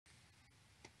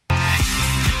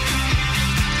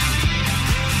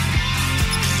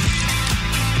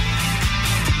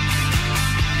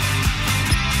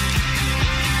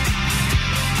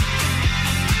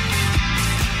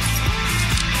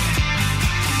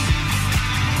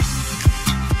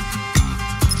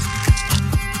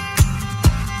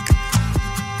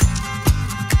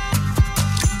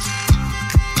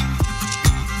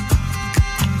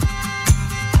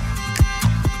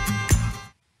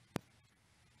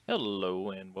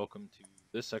Hello and welcome to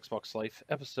this Xbox Life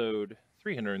episode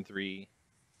 303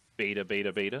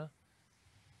 Beta.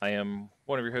 I am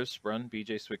one of your hosts, Brun,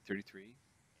 BJ Swick33,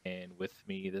 and with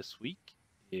me this week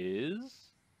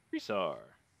is Presar.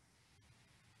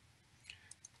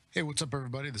 Hey, what's up,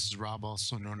 everybody? This is Rob,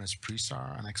 also known as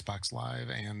Presar on Xbox Live,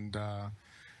 and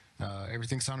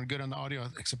everything sounded good on the audio,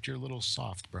 except you're a little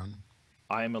soft, Brun.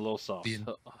 I'm a little soft.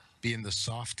 Being the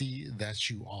softy that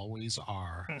you always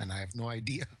are, and I have no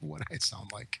idea what I sound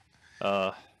like.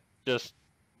 Just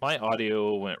my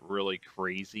audio went really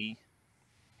crazy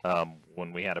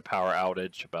when we had a power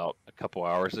outage about a couple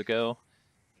hours ago,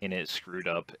 and it screwed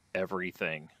up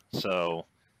everything. So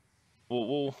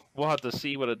we'll have to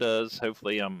see what it does.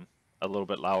 Hopefully, I'm a little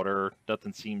bit louder.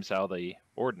 Nothing seems out of the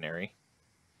ordinary.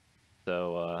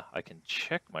 So I can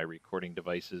check my recording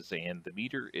devices, and the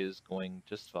meter is going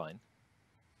just fine.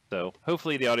 So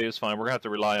hopefully the audio is fine. We're gonna have to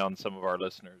rely on some of our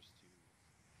listeners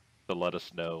to let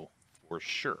us know for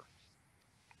sure.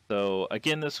 So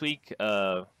again, this week,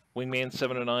 Wingman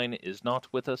 709 is not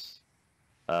with us.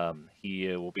 He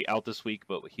will be out this week,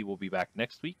 but he will be back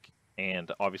next week.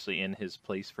 And obviously, in his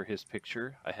place for his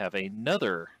picture, I have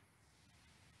another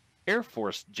Air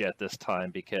Force jet this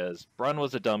time because Brun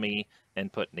was a dummy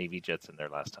and put Navy jets in there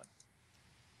last time.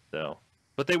 So,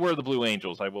 but they were the Blue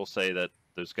Angels. I will say that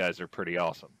those guys are pretty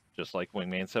awesome, just like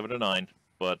Wingman 709.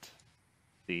 But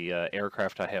the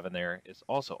aircraft I have in there is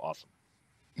also awesome.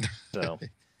 So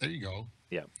there you go.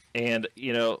 Yeah, and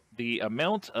the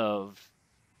amount of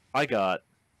I got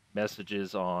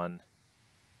messages on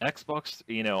Xbox,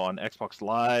 on Xbox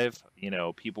Live,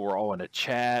 people were all in a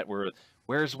chat where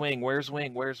where's Wing,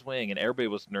 and everybody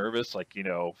was nervous, like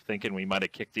thinking we might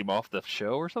have kicked him off the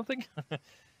show or something.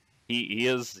 he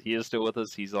is still with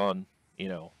us. He's on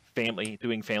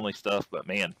doing family stuff, but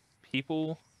man,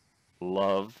 people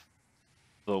love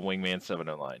the Wingman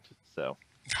 709. So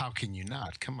how can you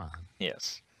not? Come on.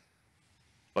 Yes,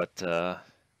 but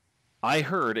I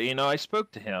heard, I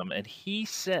spoke to him, and he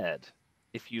said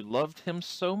if you loved him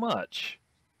so much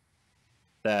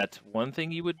that one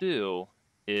thing you would do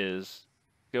is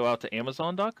go out to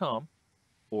Amazon.com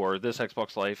or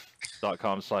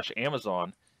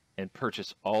thisxboxlife.com/Amazon and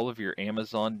purchase all of your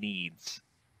Amazon needs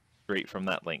straight from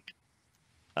that link.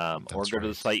 Or go to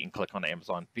the site and click on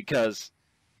Amazon, because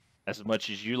as much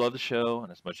as you love the show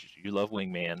and as much as you love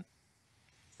Wingman,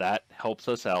 that helps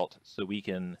us out so we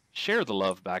can share the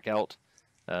love back out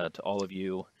to all of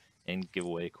you and give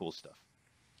away cool stuff.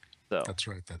 So That's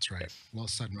right. Yes. Well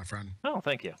said, my friend. Oh,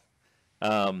 thank you.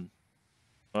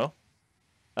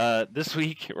 This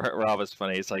week, Rob, is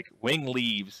funny. It's like Wing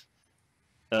leaves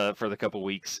for the couple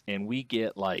weeks, and we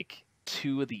get like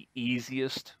two of the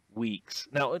easiest weeks.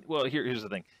 Now, well, here's the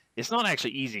thing. It's not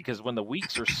actually easy, because when the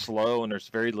weeks are slow and there's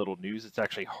very little news, it's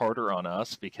actually harder on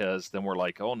us, because then we're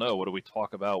like, oh no, what do we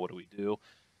talk about? What do we do?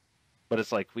 But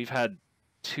it's like we've had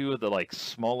two of the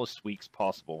smallest weeks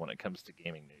possible when it comes to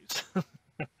gaming news.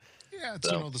 Yeah, it's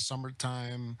the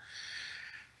summertime,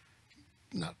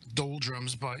 not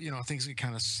doldrums, but things get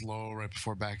kind of slow right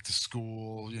before back to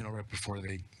school, right before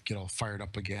they get all fired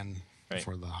up again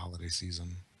before the holiday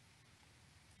season.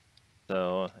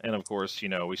 So, and of course,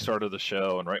 we started the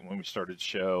show, and right when we started the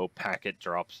show, packet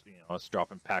drops, it's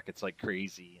dropping packets like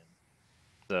crazy. And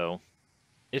so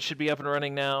it should be up and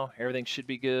running now. Everything should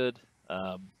be good.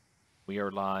 We are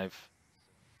live.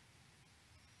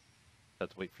 Have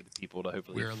to wait for the people to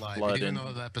hopefully we're live. Even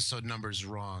though the episode number is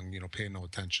wrong, pay no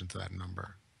attention to that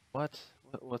number. What's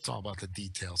it's all about the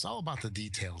details? All about the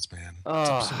details, man.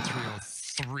 It's episode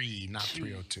 303, not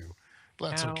 302. But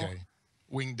that's okay.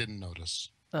 Wing didn't notice.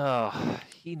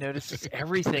 He notices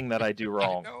everything that I do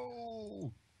wrong. I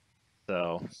know.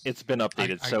 So it's been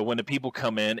updated. So when the people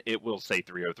come in, it will say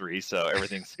 303. So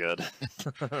everything's good.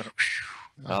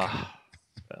 So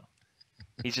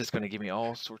he's just going to give me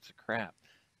all sorts of crap.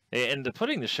 And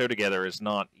putting the show together is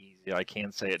not easy. I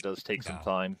can say it does take some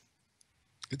time.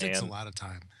 It takes a lot of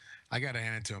time. I got to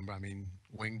hand it to him. I mean,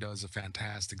 Wing does a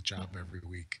fantastic job every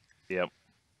week. Yep.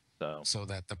 So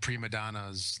that the prima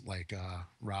donnas like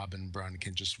Rob and Brun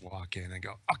can just walk in and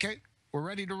go, okay, we're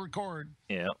ready to record.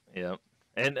 Yeah.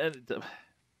 And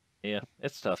yeah,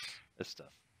 it's tough.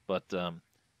 But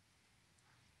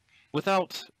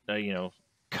without,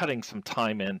 cutting some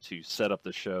time in to set up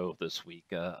the show this week,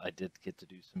 I did get to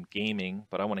do some gaming,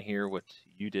 but I want to hear what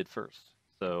you did first.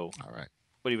 So, all right,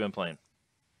 what have you been playing?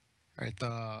 All right,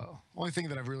 the only thing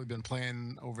that I've really been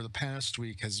playing over the past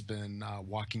week has been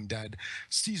Walking Dead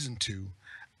Season 2,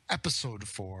 Episode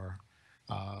 4.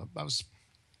 Let's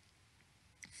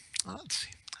see.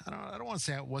 I don't want to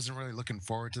say I wasn't really looking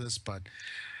forward to this, but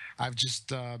I've just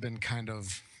been kind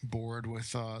of bored with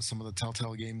some of the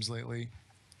Telltale games lately.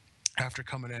 After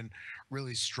coming in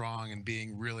really strong and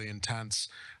being really intense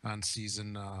on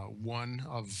season one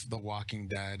of The Walking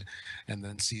Dead, and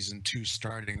then season two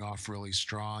starting off really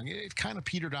strong, it kind of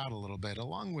petered out a little bit,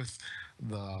 along with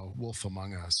The Wolf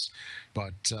Among Us.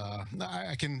 But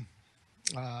I can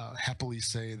happily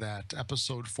say that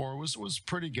episode four was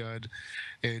pretty good.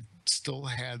 It still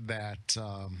had that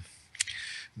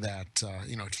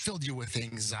it filled you with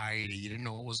anxiety. You didn't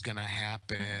know what was going to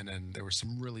happen, and there were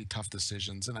some really tough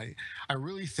decisions. And I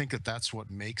really think that that's what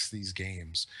makes these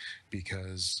games,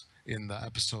 because in the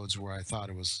episodes where I thought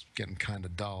it was getting kind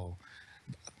of dull,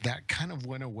 that kind of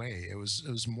went away. It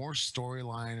was more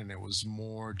storyline, and it was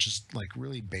more just like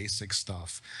really basic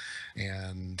stuff.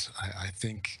 And I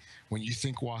think when you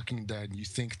think Walking Dead, you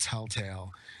think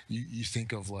Telltale, you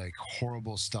think of like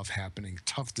horrible stuff happening,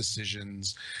 tough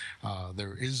decisions.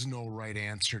 There is no right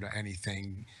answer to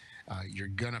anything. You're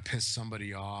gonna piss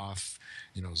somebody off.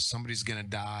 Somebody's gonna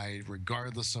die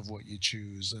regardless of what you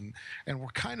choose. And we're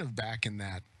kind of back in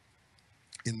that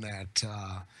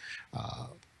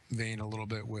vein a little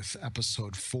bit with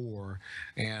episode four.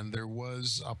 And there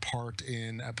was a part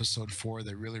in episode four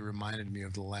that really reminded me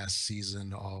of the last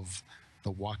season of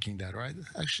The Walking Dead. Right?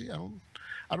 Actually, I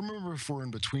don't remember if we're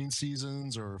in between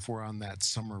seasons or if we're on that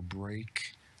summer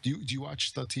break. Do you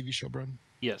watch the TV show, Brun?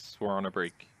 Yes, we're on a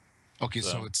break. Okay,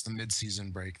 so it's the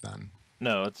mid-season break then.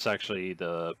 No, it's actually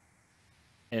the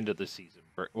end of the season.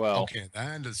 Well, okay, the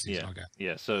end of the season. Yeah, okay.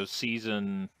 Yeah, so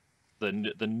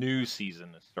the new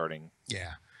season is starting.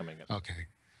 Yeah. Coming up. Okay.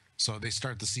 So they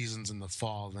start the seasons in the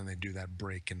fall, then they do that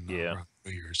break in around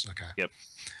New Year's. Okay. Yep.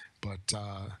 But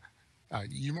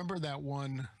you remember that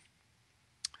one?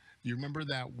 You remember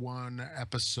that one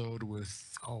episode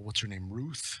with what's her name?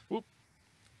 Ruth. Whoop.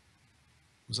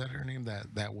 Was that her name?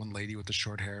 That one lady with the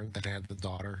short hair that had the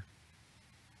daughter.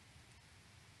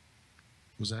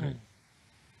 Was that it?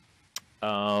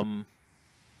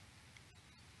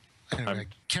 Anyway,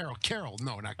 Carol.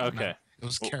 No, not okay. Not, it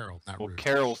was Carol, not Ruth.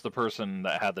 Carol's the person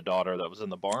that had the daughter that was in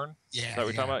the barn. Yeah. Is that what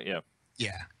you're talking about? Yeah.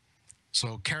 Yeah.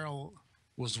 So Carol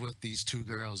was with these two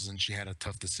girls, and she had a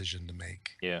tough decision to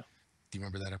make. Yeah. Do you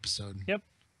remember that episode? Yep.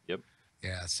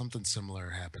 Yeah, something similar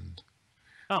happened.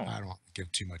 Oh. I don't want to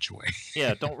give too much away.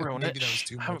 Yeah, don't ruin Maybe it. that was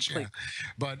too much. Yeah.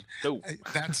 But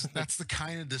that's the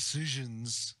kind of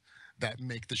decisions that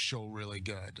make the show really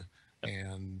good.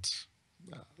 And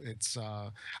it's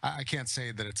I can't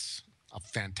say that it's a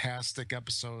fantastic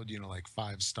episode, like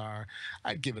 5-star.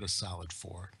 I'd give it a solid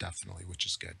 4, definitely, which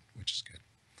is good.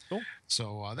 Cool.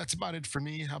 So that's about it for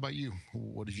me. How about you?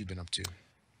 What have you been up to?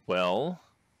 Well,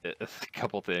 a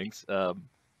couple things.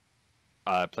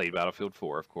 I played Battlefield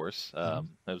 4, of course. It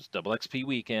was double XP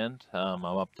weekend. I'm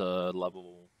up to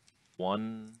level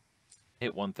 1,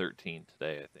 hit 113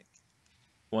 today, I think.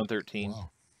 113. Wow.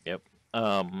 Yep.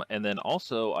 And then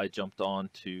also I jumped on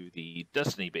to the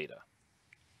Destiny beta.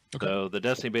 Okay. So the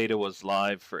Destiny beta was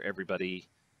live for everybody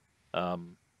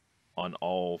on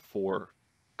all 4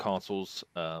 consoles.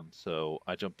 So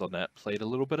I jumped on that, played a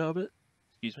little bit of it.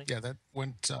 Excuse me. Yeah, that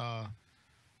went.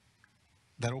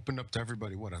 That opened up to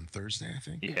everybody. What, on Thursday? I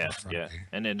think. Yeah,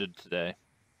 and ended today.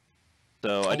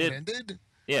 So I did. Ended.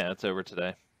 Yeah, it's over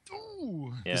today.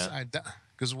 Ooh. Yeah.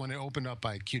 Because when it opened up,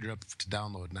 I queued it up to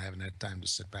download, and I haven't had time to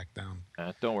sit back down.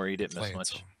 Don't worry, you didn't miss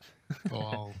much.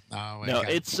 No,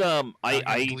 it's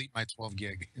I delete my 12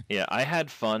 gig. Yeah, I had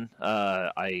fun.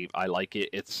 I like it.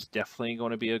 It's definitely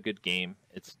going to be a good game.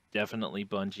 It's definitely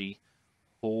Bungie.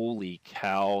 Holy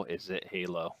cow, is it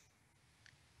Halo?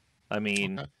 I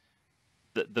mean,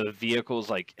 the vehicles,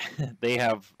 like they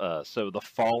have so the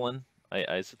Fallen.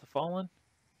 Is it the Fallen?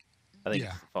 I think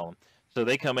it's the Fallen. So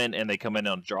they come in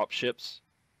on drop ships,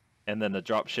 and then the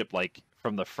drop ship, like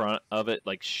from the front of it,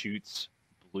 like shoots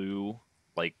blue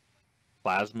like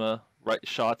plasma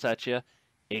shots at you,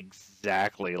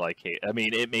 exactly like I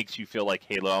mean, it makes you feel like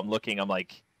Halo. I'm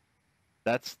like,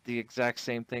 that's the exact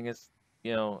same thing as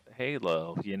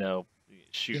Halo.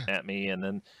 Shooting at me,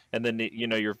 and then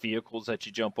your vehicles that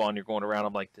you jump on, you're going around.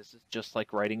 I'm like, this is just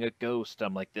like riding a ghost.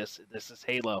 I'm like, this is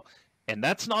Halo. And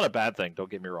that's not a bad thing. Don't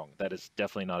get me wrong. That is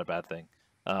definitely not a bad thing.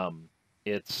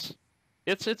 It's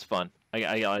fun.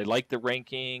 I like the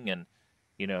ranking, and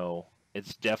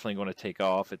it's definitely going to take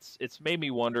off. It's made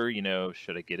me wonder,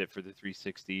 should I get it for the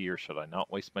 360 or should I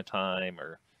not waste my time,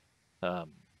 or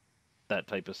that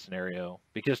type of scenario?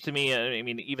 Because to me, I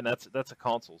mean, even that's a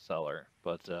console seller,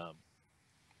 but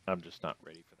I'm just not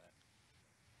ready for that.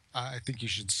 I think you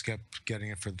should skip getting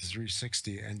it for the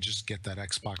 360 and just get that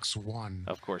Xbox One.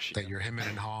 Of course, you're hemming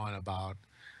and hawing about,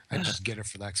 and just get it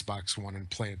for the Xbox One and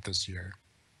play it this year.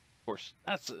 Of course,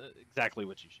 that's exactly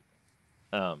what you should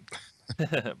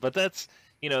think. But that's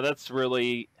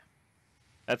really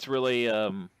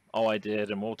all I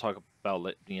did, and we'll talk about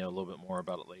a little bit more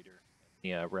about it later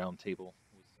in the round table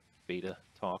with some beta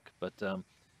talk. But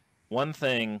one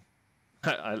thing,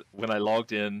 when I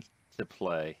logged in to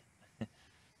play,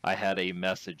 I had a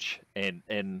message,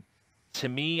 and to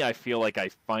me, I feel like I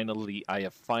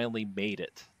have finally made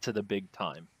it to the big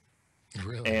time.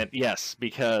 Really? And yes,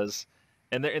 because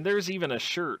and there's even a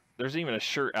shirt. There's even a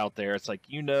shirt out there. It's like,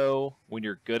 when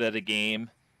you're good at a game,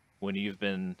 when you've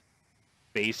been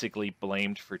basically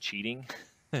blamed for cheating.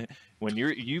 When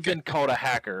you've been called a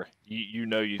hacker, you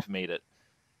know you've made it.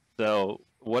 So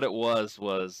what it was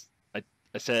I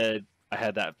said I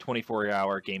had that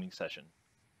 24-hour gaming session,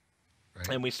 Right.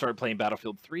 and we started playing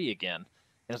Battlefield 3 again. And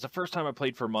it was the first time I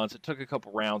played for months. It took a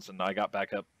couple rounds, and I got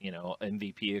back up,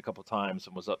 MVP a couple times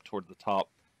and was up toward the top.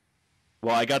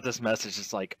 Well, I got this message.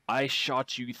 It's like, I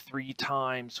shot you 3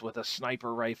 times with a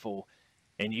sniper rifle,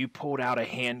 and you pulled out a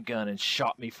handgun and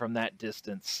shot me from that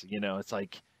distance. It's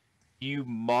like, you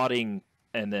modding,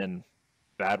 and then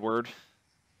bad word.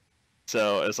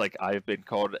 So it's like, I've been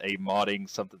called a modding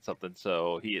something something.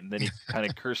 So then he kind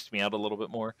of cursed me out a little bit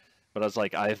more. But I was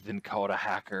like, I've been called a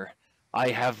hacker. I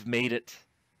have made it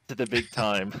to the big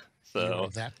time. So You're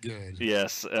that good.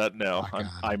 Yes, no,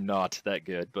 I'm not that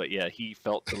good. But yeah, he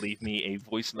felt to leave me a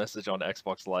voice message on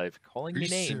Xbox Live calling me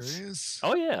names. Serious?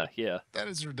 Oh yeah. That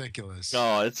is ridiculous.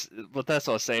 No, but that's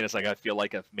what I was saying. It's like, I feel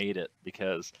like I've made it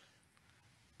because,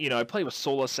 I play with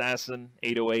Soul Assassin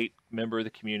 808, member of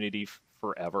the community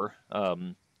forever.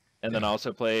 And then I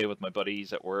also play with my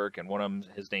buddies at work, and one of them,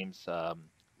 his name's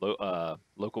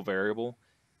Local Variable,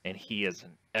 and he is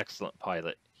an excellent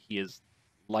pilot. He is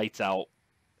lights out,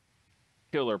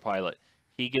 killer pilot.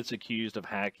 He gets accused of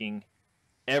hacking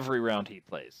every round he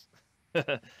plays.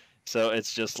 So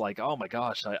it's just like, oh my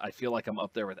gosh, I feel like I'm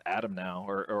up there with Adam now,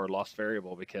 or Lost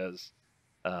Variable, because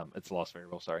it's Lost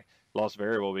Variable, sorry. Lost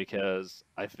Variable, because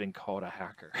I've been called a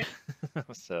hacker.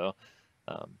 So,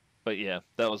 but yeah,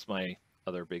 that was my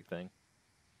other big thing.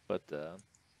 But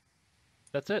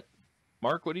that's it.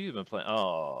 Mark, what have you been playing?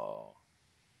 Oh,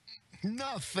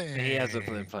 nothing. He hasn't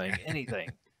been playing anything.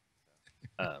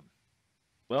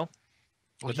 Well,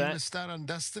 he missed out on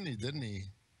Destiny, didn't he?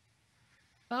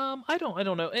 I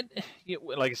don't know, and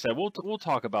like I said, we'll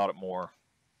talk about it more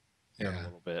in a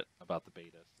little bit about the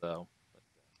beta. So,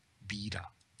 beta.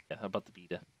 Yeah, how about the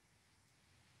beta?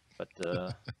 But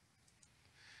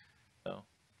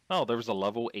there was a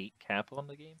level 8 cap on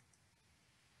the game.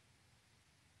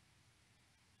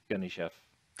 Gunny Chef.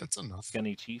 That's enough.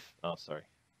 Gunny Chief. Oh, sorry.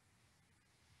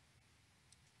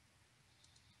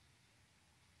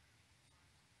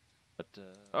 But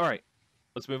all right,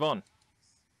 let's move on.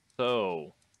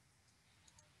 So,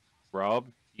 Rob,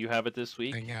 you have it this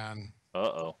week? Hang on.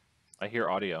 Uh-oh. I hear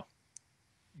audio.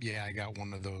 Yeah, I got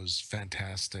one of those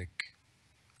fantastic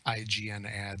IGN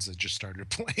ads that just started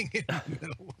playing in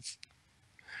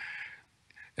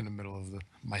the middle of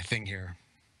my thing here.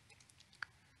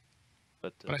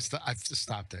 But I've just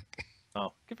stopped it.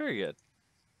 Oh, very good.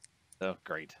 Oh,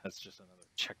 great. That's just another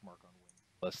check mark on win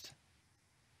list.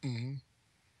 Mm-hmm.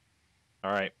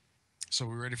 All right. So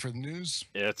we ready for the news?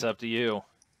 It's up to you.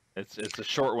 It's a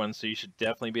short one, so you should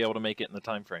definitely be able to make it in the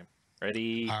time frame.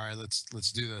 Ready? All right,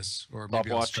 let's do this, or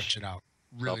maybe I'll stretch it out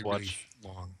really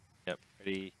long. Yep.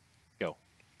 Ready? Go.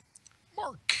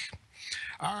 Mark.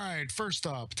 All right, first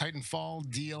up, Titanfall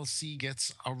DLC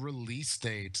gets a release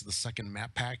date. The second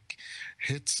map pack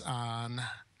hits on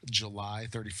July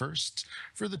 31st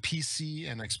for the PC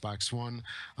and Xbox One.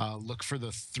 Look for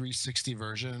the 360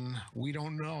 version. We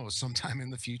don't know, sometime in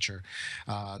the future.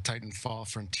 Titanfall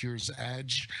Frontier's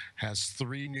Edge has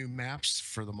 3 new maps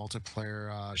for the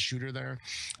multiplayer shooter there.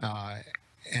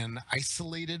 An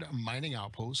isolated mining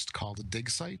outpost called Dig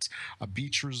Site, a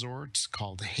beach resort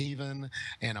called Haven,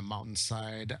 and a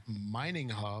mountainside mining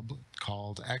hub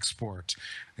called Export.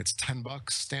 It's $10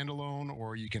 standalone,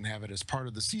 or you can have it as part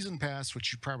of the season pass,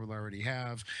 which you probably already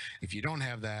have. If you don't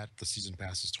have that, the season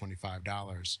pass is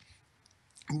 $25.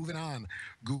 Moving on,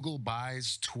 Google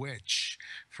buys Twitch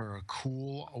for a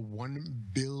cool $1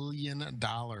 billion.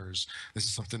 This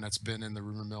is something that's been in the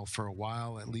rumor mill for a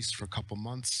while, at least for a couple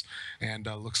months, and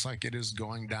looks like it is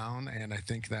going down. And I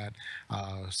think that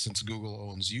since Google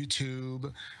owns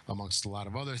YouTube, amongst a lot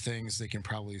of other things, they can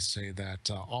probably say that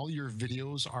all your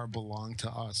videos belong to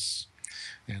us.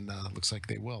 and looks like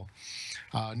they will.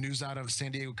 News out of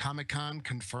San Diego Comic-Con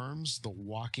confirms The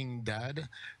Walking Dead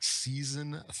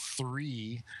Season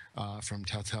 3 from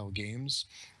Telltale Games.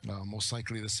 Most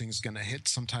likely this thing's going to hit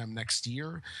sometime next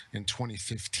year in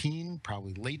 2015,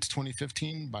 probably late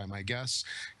 2015 by my guess,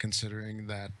 considering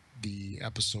that the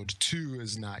episode 2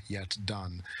 is not yet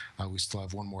done. We still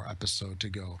have one more episode to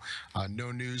go.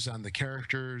 No news on the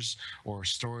characters or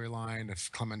storyline,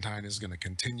 if Clementine is going to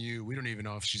continue. We don't even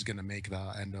know if she's going to make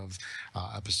the end of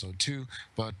episode 2,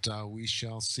 but we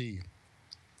shall see.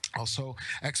 Also,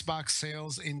 Xbox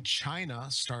sales in China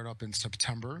start up in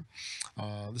September.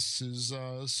 This is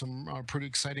some pretty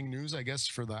exciting news, I guess,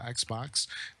 for the Xbox,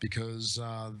 because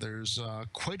there's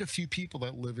quite a few people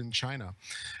that live in China.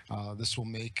 This will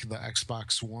make the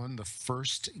Xbox One the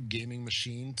first gaming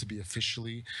machine to be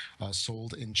officially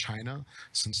sold in China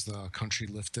since the country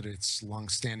lifted its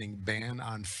longstanding ban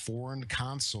on foreign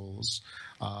consoles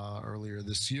earlier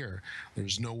this year.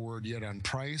 There's no word yet on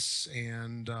price,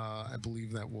 and I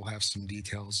believe that we'll have some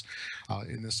details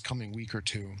in this coming week or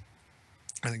two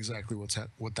and exactly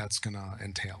what that's going to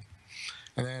entail.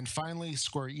 And then finally,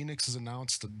 Square Enix has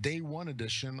announced the Day 1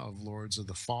 edition of Lords of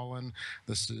the Fallen.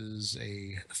 This is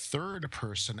a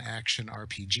third-person action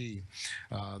RPG.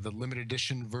 The limited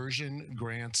edition version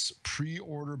grants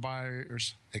pre-order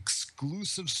buyers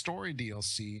exclusive story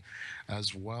DLC,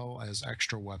 as well as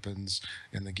extra weapons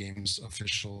in the game's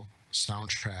official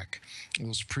soundtrack.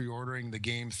 Those pre-ordering the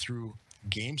game through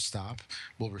GameStop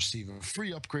will receive a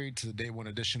free upgrade to the Day 1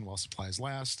 edition while supplies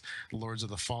last. The Lords of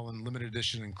the Fallen limited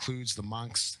edition includes the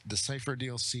Monk's Decipher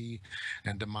DLC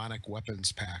and Demonic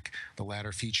Weapons Pack. The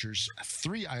latter features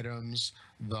 3 items: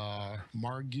 the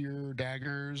Margir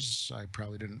daggers, I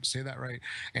probably didn't say that right,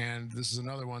 and this is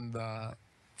another one, the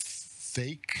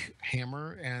Fake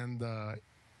Hammer and the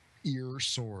Ear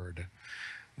Sword.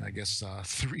 I guess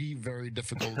 3 very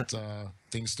difficult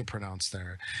things to pronounce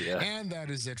there. Yeah. And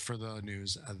that is it for the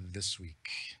news this week.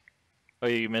 Oh,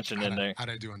 you mentioned in there. How'd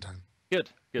I do on time? Good.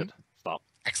 Stop.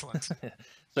 Excellent.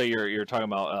 So you're talking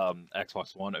about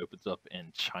Xbox One opens up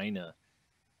in China.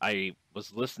 I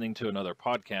was listening to another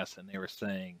podcast, and they were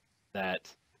saying that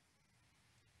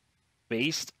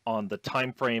based on the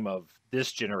time frame of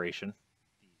this generation,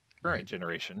 the current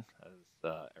generation, as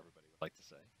everybody would like to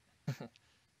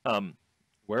say,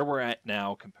 where we're at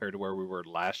now compared to where we were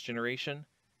last generation.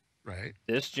 Right.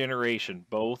 This generation,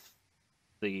 both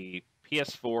the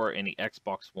PS4 and the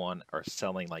Xbox One are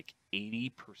selling like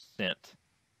 80%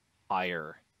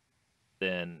 higher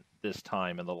than this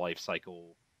time in the life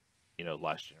cycle,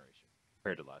 last generation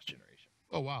compared to last generation.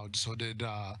 Oh, wow. So did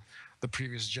the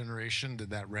previous generation, did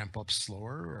that ramp up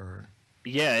slower, or?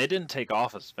 Yeah, it didn't take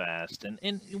off as fast.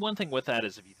 And one thing with that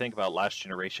is, if you think about last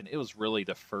generation, it was really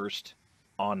the first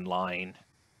online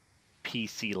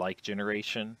PC-like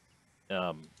generation,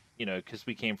 because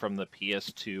we came from the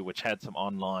PS2, which had some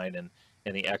online, and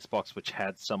the Xbox, which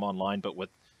had some online, but with,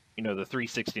 the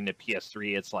 360 and the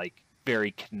PS3, it's like very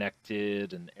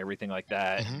connected and everything like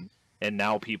that. Mm-hmm. And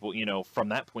now people, from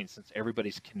that point, since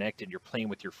everybody's connected, you're playing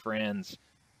with your friends,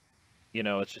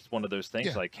 it's just one of those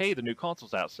things like, hey, the new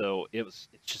console's out. So it's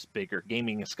just bigger.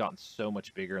 Gaming has gotten so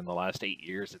much bigger in the last 8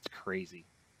 years. It's crazy.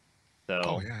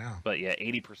 So, but yeah,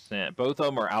 80%. Both of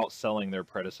them are outselling their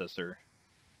predecessor.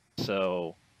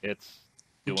 So it's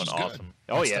doing awesome.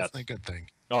 Good. That's definitely a good thing.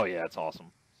 Oh yeah, it's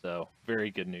awesome. So very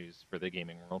good news for the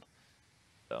gaming world.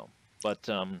 So, but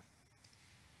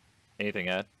anything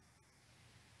add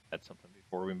something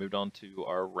before we moved on to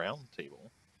our round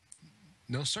table?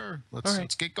 No, sir.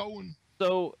 Let's get going.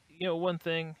 So one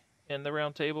thing in the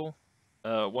round table,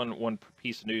 one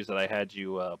piece of news that I had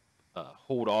you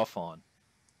hold off on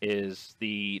is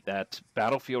that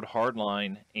Battlefield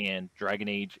Hardline and Dragon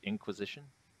Age Inquisition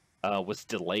was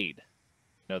delayed.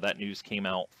 That news came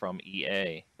out from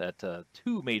EA that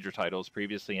 2 major titles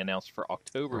previously announced for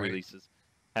October releases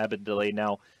have been delayed.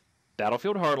 Now,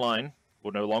 Battlefield Hardline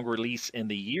will no longer release in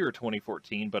the year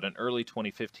 2014, but an early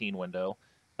 2015 window.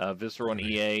 Visceral and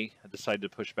EA decided to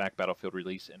push back Battlefield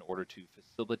release in order to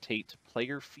facilitate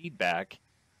player feedback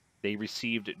they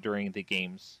received during the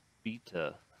game's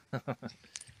beta.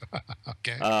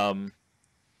 Okay.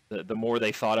 The more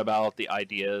they thought about the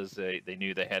ideas, they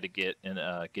knew they had to get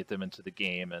them into the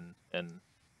game, and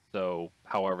so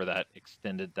however that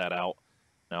extended that out.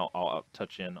 Now I'll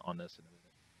touch in on this in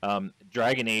a minute.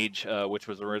 Dragon Age, which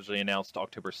was originally announced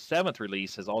October 7th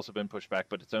release, has also been pushed back,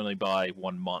 but it's only by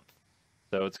 1 month.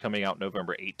 So it's coming out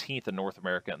November 18th in North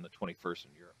America and the 21st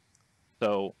in Europe.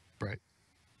 So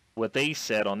what they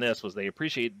said on this was they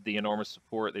appreciate the enormous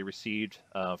support they received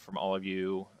from all of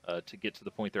you to get to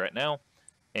the point they're at now.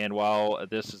 And while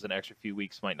this is an extra few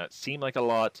weeks, might not seem like a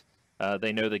lot,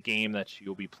 they know the game that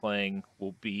you'll be playing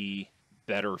will be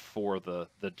better for the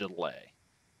delay.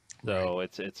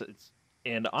 Right. So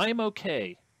and I'm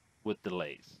okay with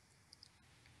delays.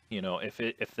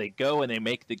 If they go and they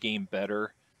make the game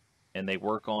better and they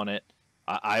work on it,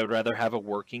 I would rather have a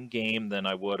working game than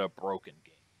I would a broken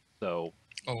game. So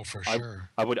Oh, for I sure.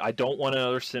 I don't want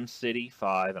another SimCity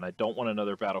 5 and I don't want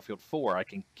another Battlefield 4. I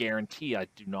can guarantee I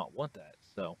do not want that.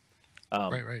 So Right,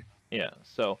 um, right. yeah.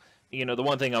 So the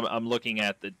one thing I'm looking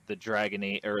at the Dragon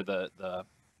Age or the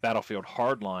Battlefield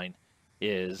Hardline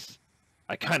is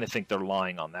I kind of think they're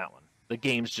lying on that one. The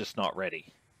game's just not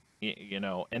ready.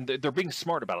 And they're being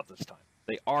smart about it this time.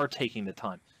 They are taking the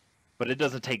time, but it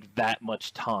doesn't take that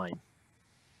much time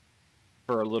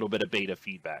for a little bit of beta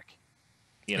feedback.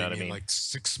 You know what I Maybe mean? like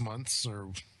 6 months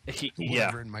or Yeah.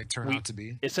 whatever it might turn out to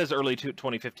be. It says early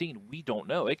 2015. We don't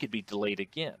know. It could be delayed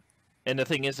again. And the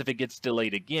thing is, if it gets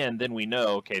delayed again, then we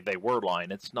know, okay, they were lying.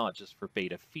 It's not just for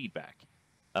beta feedback.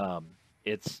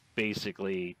 It's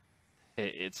basically,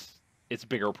 it's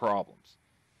bigger problems.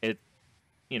 It,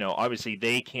 obviously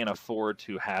they can't afford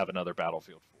to have another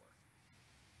Battlefield 4.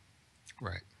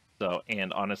 Right. So,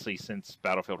 and honestly, since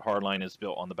Battlefield Hardline is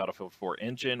built on the Battlefield 4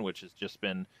 engine, which has just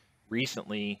been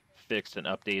recently fixed and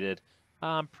updated,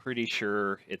 I'm pretty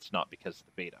sure it's not because of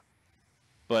the beta.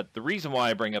 But the reason why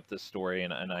I bring up this story,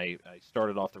 and I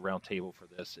started off the round table for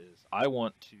this, is I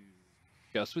want to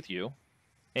discuss with you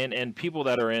and people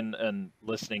that are in and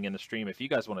listening in the stream. If you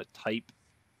guys want to type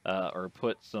or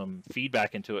put some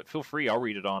feedback into it, feel free. I'll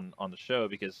read it on the show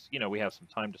because we have some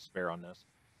time to spare on this.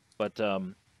 But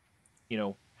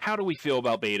how do we feel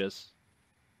about betas?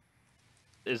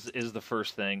 Is the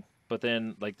first thing. But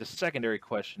then like the secondary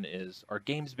question is, are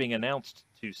games being announced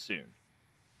too soon?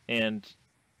 And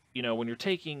when you're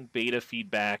taking beta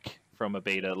feedback from a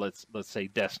beta, let's say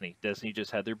Destiny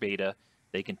just had their beta.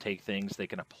 They can take things, they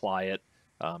can apply it,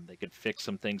 they can fix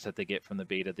some things that they get from the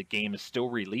beta. The game is still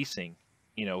releasing,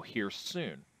 here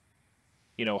soon.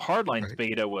 Hardline's Right.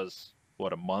 beta was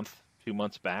what, a month, 2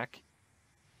 months back.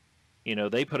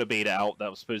 They put a beta out that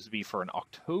was supposed to be for an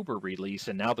October release,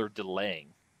 and now they're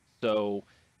delaying. So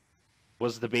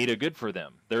was the beta good for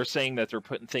them? They're saying that they're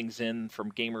putting things in from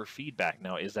gamer feedback.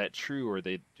 Now, is that true, or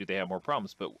do they have more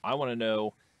problems? But I want to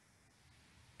know,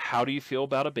 how do you feel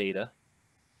about a beta?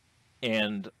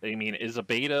 And I mean, is a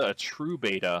beta a true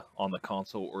beta on the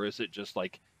console, or is it just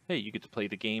like, hey, you get to play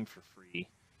the game for free,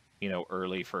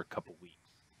 early for a couple weeks?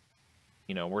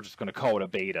 We're just going to call it a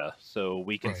beta so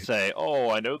we can Right. say, oh,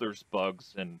 I know there's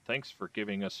bugs, and thanks for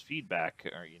giving us feedback,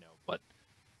 or but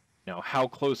how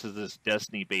close is this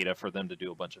Destiny beta for them to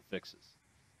do a bunch of fixes?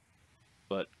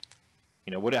 But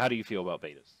how do you feel about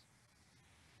betas?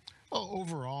 Well,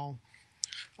 overall,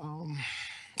 um,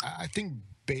 I think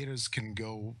betas can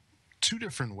go two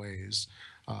different ways.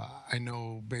 I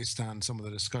know based on some of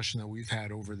the discussion that we've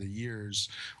had over the years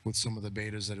with some of the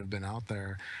betas that have been out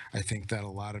there, I think that a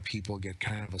lot of people get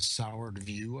kind of a soured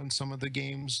view on some of the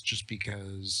games just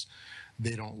because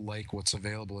they don't like what's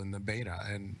available in the beta.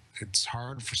 And it's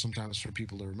hard for sometimes for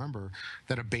people to remember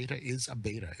that a beta is a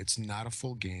beta. It's not a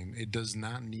full game. It does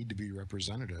not need to be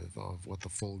representative of what the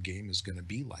full game is going to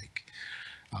be like.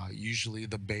 Usually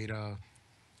the beta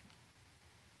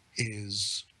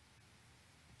is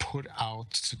put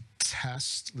out to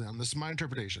test, and this is my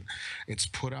interpretation, it's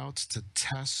put out to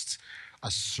test a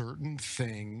certain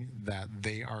thing that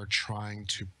they are trying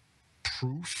to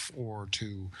proof or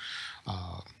to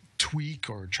tweak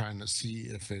or trying to see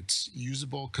if it's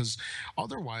usable, because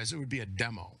otherwise it would be a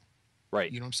demo.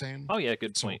 Right. You know what I'm saying? Oh yeah,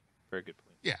 good So point. Very good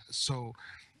point. yeah, so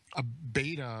a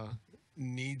beta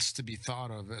needs to be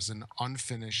thought of as an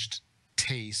unfinished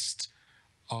taste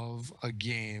of a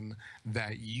game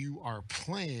that you are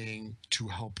playing to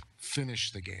help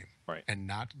finish the game, Right. and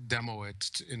not demo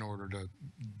it in order to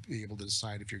be able to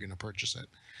decide if you're going to purchase it.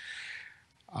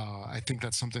 I think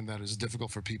that's something that is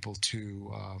difficult for people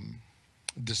to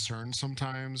discern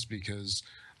sometimes, because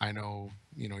I know,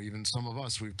 even some of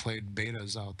us, we've played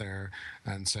betas out there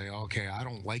and say, okay, I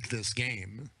don't like this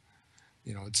game.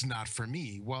 It's not for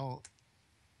me. Well,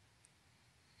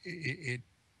 it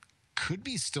could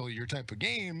be still your type of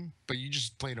game, but you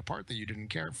just played a part that you didn't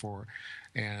care for,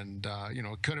 and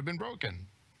it could have been broken,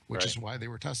 which Right. is why they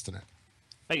were testing it.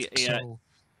 Yeah. So,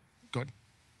 good.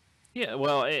 Yeah.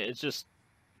 Well, it's just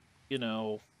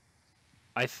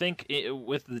I think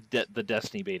with the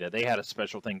Destiny beta, they had a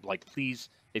special thing like, please,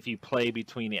 if you play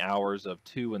between the hours of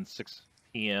 2 and 6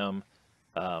 p.m.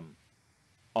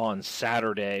 On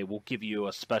Saturday, we'll give you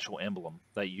a special emblem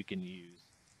that you can use.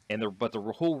 But the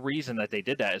whole reason that they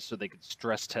did that is so they could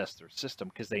stress test their system,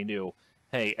 because they knew,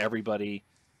 hey, everybody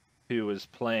who is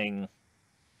playing,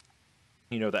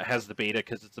 that has the beta,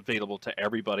 because it's available to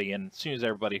everybody. And as soon as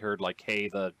everybody heard like, hey,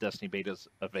 the Destiny beta's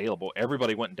available,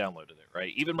 everybody went and downloaded it,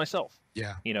 right? Even myself.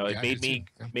 Yeah. It Yeah, I made did too. me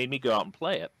Yeah. made me go out and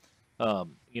play it.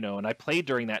 And I played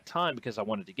during that time because I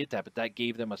wanted to get that, but that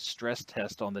gave them a stress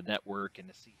test on the network and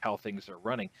to see how things are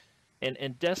running.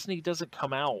 And Destiny doesn't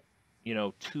come out,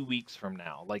 2 weeks from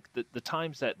now. Like the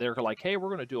times that they're like, hey, we're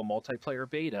going to do a multiplayer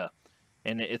beta,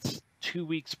 and it's 2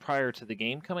 weeks prior to the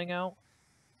game coming out,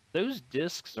 those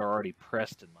discs are already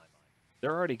pressed in my mind.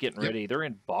 They're already getting Yep. ready. They're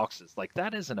in boxes. Like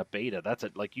that isn't a beta. That's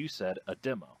like you said, a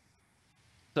demo.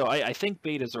 So I think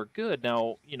betas are good.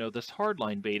 Now, this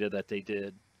hardline beta that they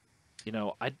did,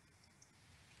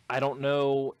 I don't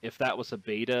know if that was a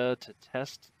beta to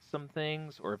test some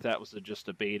things or if that was just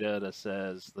a beta that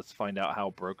says, let's find out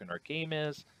how broken our game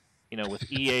is. With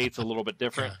EA, it's a little bit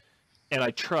different. Yeah. And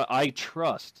I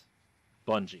trust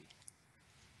Bungie.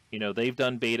 They've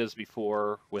done betas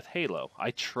before with Halo.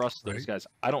 I trust those Right. guys.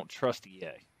 I don't trust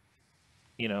EA.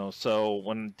 So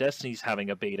when Destiny's having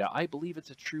a beta, I believe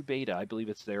it's a true beta. I believe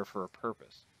it's there for a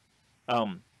purpose.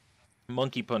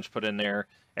 Monkey Punch put in there,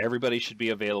 everybody should be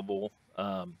available.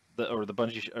 The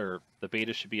Bungie or the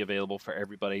beta should be available for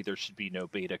everybody. There should be no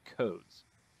beta codes.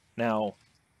 Now,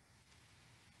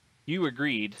 you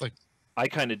agreed. Like, I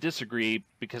kind of disagree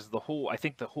because I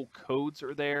think the whole codes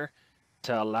are there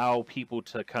to allow people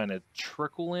to kind of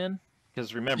trickle in.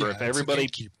 Because remember, yeah, if it's a everybody,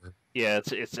 gatekeeper. yeah,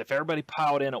 it's if everybody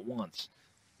piled in at once,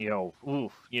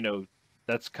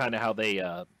 that's kind of how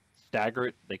they stagger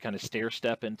it. They kind of stair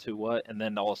step into what, and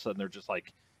then all of a sudden they're just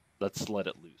like, let's let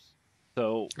it loose.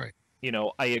 So, Right.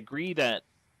 I agree that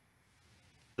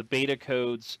the beta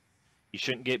codes, you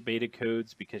shouldn't get beta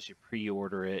codes because you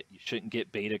pre-order it. You shouldn't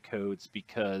get beta codes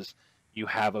because you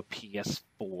have a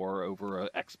PS4 over a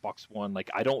Xbox One.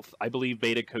 Like I believe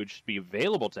beta codes should be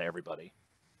available to everybody,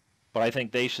 but I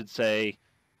think they should say,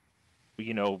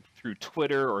 through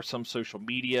Twitter or some social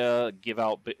media, give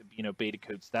out beta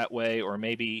codes that way, or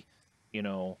maybe,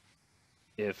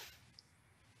 if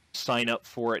sign up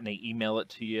for it and they email it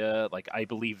to you. Like I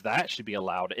believe that should be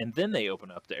allowed, and then they open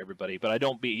up to everybody. But I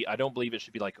don't believe it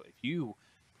should be like if you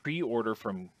pre-order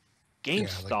from Yeah, like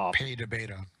GameStop. pay to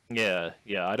beta. Yeah.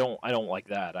 I don't like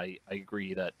that. I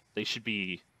agree that they should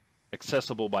be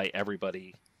accessible by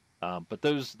everybody. But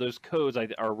those codes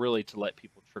are really to let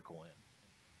people trickle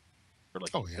in, or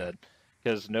like you said,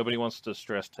 because nobody wants to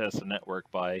stress test a network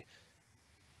by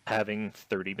having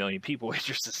 30 million people in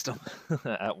your system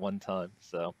at one time.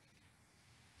 So.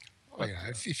 Oh yeah,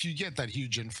 if you get that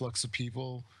huge influx of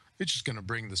people, it's just going to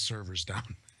bring the servers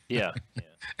down. Yeah.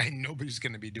 And nobody's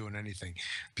going to be doing anything.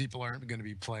 People aren't going to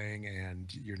be playing, and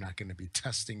you're not going to be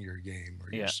testing your game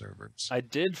or your servers. I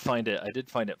did find it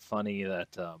funny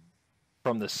that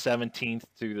from the 17th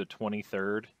through the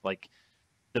 23rd, like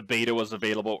the beta was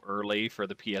available early for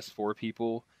the PS4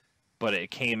 people, but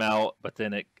it came out, but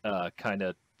then it kind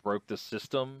of broke the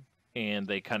system, and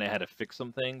they kind of had to fix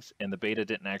some things, and the beta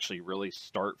didn't actually really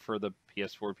start for the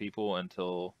PS4 people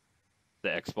until the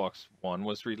Xbox One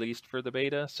was released for the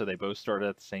beta, so they both started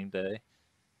at the same day.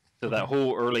 So that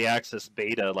whole early access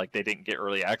beta, like they didn't get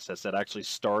early access, that actually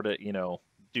started,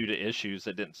 due to issues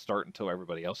that didn't start until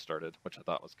everybody else started, which I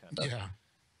thought was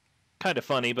kind of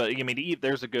funny. But I mean,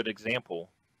 there's a good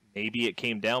example. Maybe it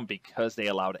came down because they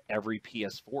allowed every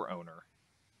PS4 owner,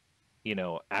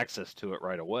 access to it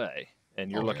right away.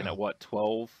 And you're looking at what,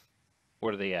 12?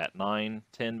 What are they at? 9,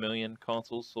 10 million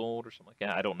consoles sold or something like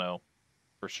that? I don't know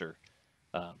for sure.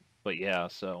 But yeah,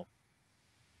 so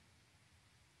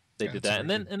they did that, and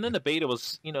then the beta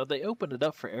was, they opened it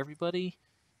up for everybody,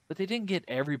 but they didn't get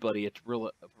everybody a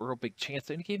real big chance.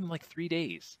 They only gave them like 3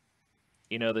 days.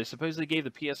 They supposedly gave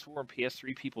the PS4 and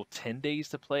PS3 people 10 days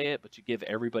to play it, but you give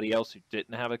everybody else who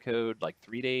didn't have a code like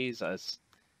 3 days. As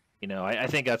I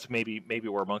think that's maybe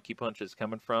where Monkey Punch is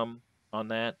coming from on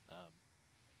that.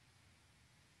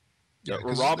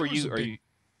 Rob, are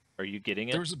you getting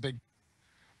it? There was a big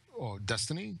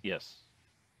Destiny. Yes.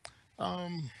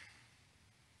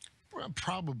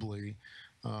 Probably.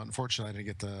 Unfortunately, I didn't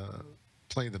get to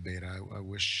play the beta. I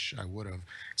wish I would have.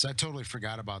 So I totally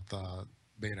forgot about the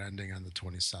beta ending on the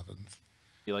 27th.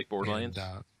 You like Borderlands?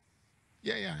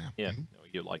 Yeah. Mm-hmm. No,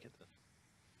 you like it then.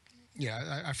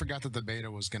 Yeah, I forgot that the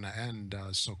beta was going to end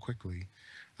so quickly.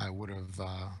 I would have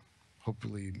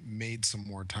hopefully made some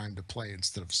more time to play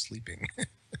instead of sleeping.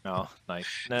 Oh, nice.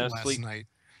 No, last night.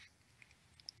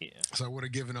 Yeah. So I would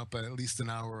have given up at least an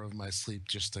hour of my sleep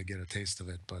just to get a taste of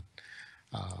it. But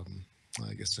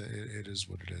I guess it is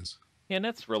what it is. Yeah, and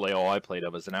that's really all I played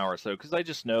of was an hour or so, because I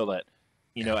just know that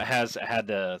You know, it had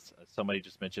the somebody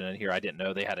just mentioned it here. I didn't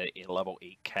know they had a level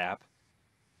 8 cap.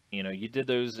 You know, you did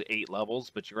those 8 levels,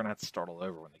 but you're gonna have to start all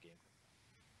over when the game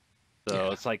comes out.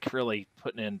 So it's like really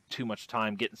putting in too much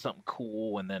time getting something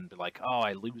cool, and then be like, oh,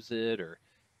 I lose it, or.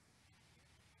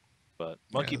 But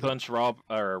Monkey Punch Rob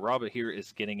here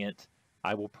is getting it.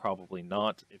 I will probably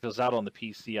not. If it was out on the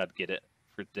PC, I'd get it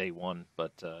for day one,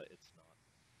 but it's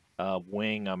not.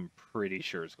 Wing, I'm pretty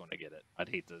sure is going to get it. I'd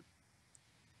hate to.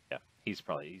 Yeah, he's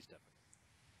definitely.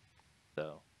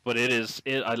 So, but it is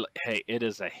it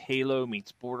is a Halo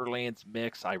meets Borderlands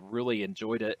mix. I really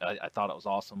enjoyed it. I thought it was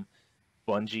awesome.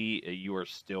 Bungie, you are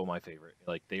still my favorite.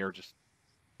 Like they are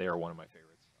one of my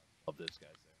favorites. I love those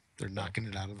guys there. They're knocking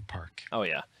it out of the park. Oh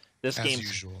yeah, as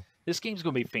usual. This game's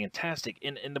going to be fantastic.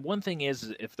 And the one thing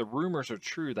is, if the rumors are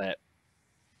true that,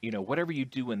 you know, whatever you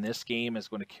do in this game is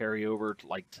going to carry over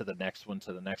to the next one,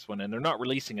 and they're not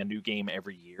releasing a new game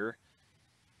every year.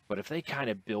 But if they kind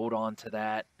of build onto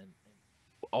that and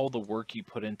all the work you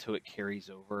put into it carries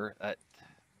over,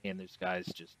 man, those guys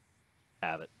just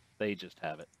have it. They just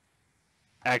have it.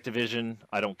 Activision,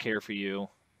 I don't care for you.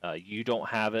 You don't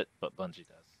have it, but Bungie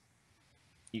does.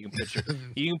 You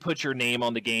can put your name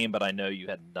on the game, but I know you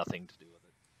had nothing to do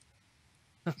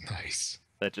with it. Nice.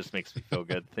 That just makes me feel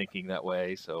good thinking that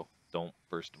way. So don't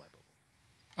burst my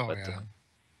bubble. Oh yeah.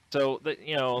 So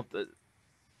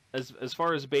as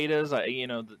far as betas,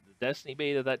 the Destiny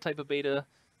beta, that type of beta,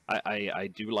 I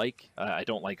do like. I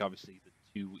don't like obviously the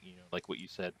two, like what you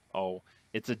said. Oh,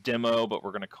 it's a demo, but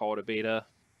we're gonna call it a beta.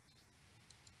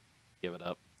 Give it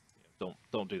up.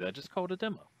 Don't do that. Just call it a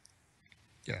demo.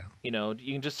 Yeah.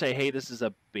 You can just say, hey, this is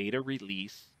a beta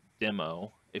release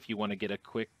demo. If you want to get a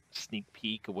quick sneak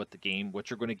peek of what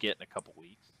you're going to get in a couple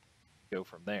weeks, go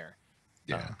from there.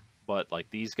 Yeah. But like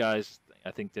these guys,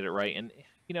 I think did it right. And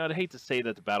I'd hate to say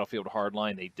that the Battlefield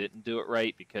Hardline, they didn't do it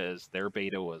right because their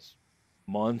beta was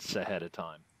months ahead of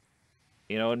time.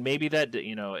 And maybe that,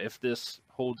 if this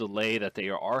whole delay that they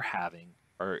are having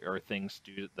are things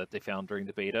that they found during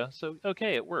the beta, so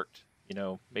okay, it worked.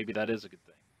 Maybe that is a good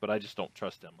thing. But I just don't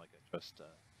trust them like I trust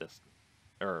Destiny.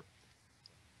 Oh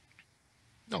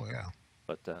yeah.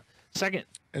 But second.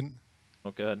 And oh,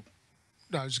 go ahead.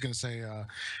 No, I was just gonna say,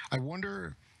 I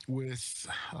wonder with,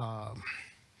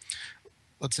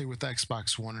 let's say with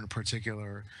Xbox One in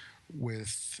particular,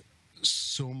 with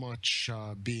so much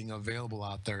being available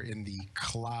out there in the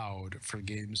cloud for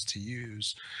games to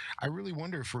use, I really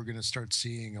wonder if we're going to start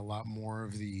seeing a lot more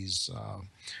of these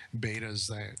betas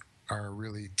that are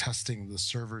really testing the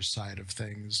server side of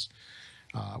things.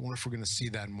 I wonder if we're going to see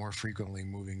that more frequently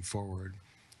moving forward,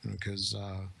 because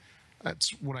that's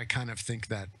what I kind of think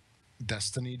that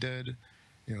Destiny did.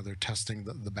 They're testing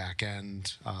the back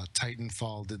end.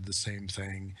 Titanfall did the same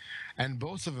thing, and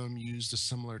both of them used a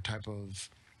similar type of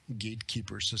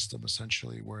gatekeeper system,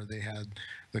 essentially, where they had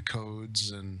the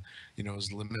codes and it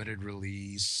was limited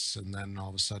release, and then all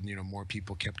of a sudden more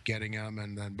people kept getting them,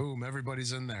 and then boom,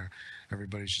 everybody's in there.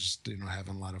 Everybody's just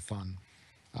having a lot of fun.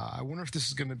 I wonder if this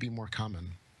is going to be more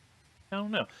common. I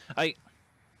don't know.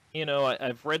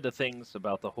 I've read the things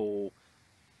about the whole.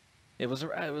 It was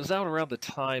out around the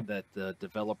time that the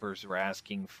developers were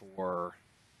asking for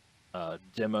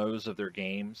demos of their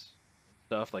games.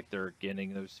 Stuff like they're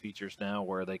getting those features now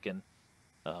where they can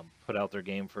put out their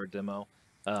game for a demo.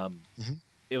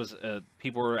 It was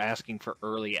people were asking for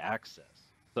early access,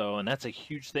 and that's a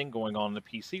huge thing going on in the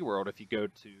PC world. If you go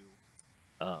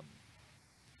to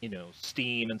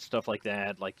Steam and stuff like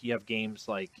that, like you have games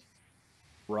like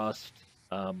Rust,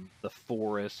 The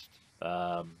Forest,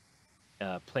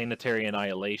 Planetary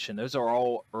Annihilation. Those are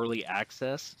all early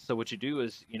access. So what you do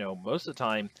is most of the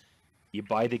time you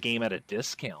buy the game at a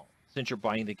discount, since you're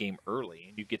buying the game early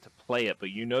and you get to play it, but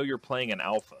you're playing an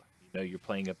alpha, you're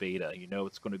playing a beta,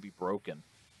 it's going to be broken,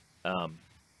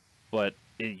 but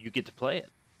you get to play it.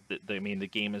 The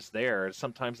game is there.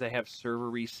 Sometimes they have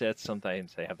server resets,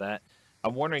 sometimes they have that.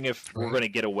 I'm wondering if we're going to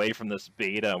get away from this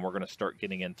beta and we're going to start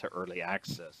getting into early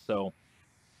access. So,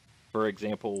 for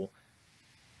example,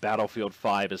 Battlefield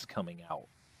 5 is coming out,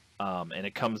 and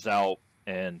it comes out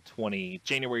in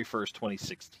January 1st,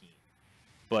 2016.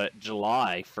 But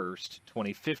July 1st,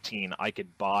 2015, I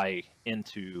could buy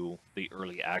into the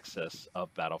early access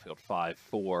of Battlefield 5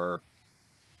 for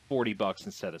 $40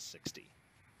 instead of $60.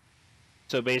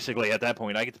 So basically, at that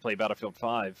point, I get to play Battlefield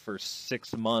 5 for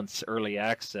 6 months early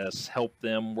access, help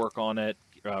them work on it,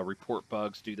 report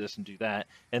bugs, do this and do that.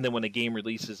 And then when the game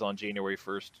releases on January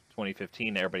 1st,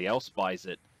 2015, everybody else buys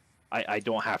it, I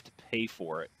don't have to pay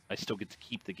for it. I still get to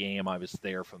keep the game. I was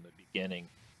there from the beginning.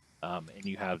 And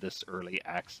you have this early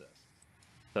access.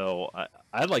 So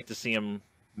I'd like to see them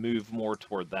move more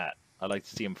toward that. I like to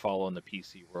see them follow in the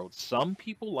PC world. Some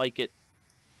people like it,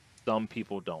 some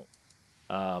people don't.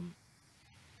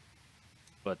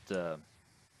 But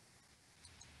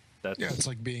that's it's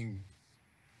like being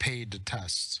paid to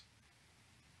test.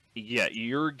 Yeah,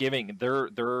 you're giving they're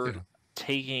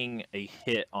taking a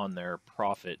hit on their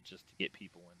profit just to get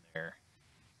people in there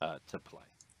to play.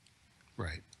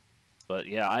 Right. But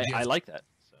yeah, I like that.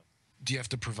 So do you have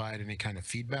to provide any kind of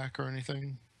feedback or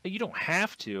anything? you don't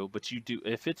have to, but you do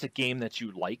if it's a game that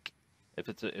you like. If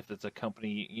it's a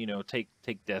company,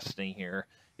 take Destiny here.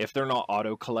 If they're not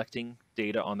auto collecting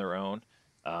data on their own,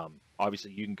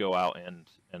 obviously you can go out and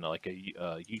like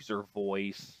a user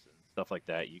voice and stuff like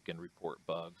that. You can report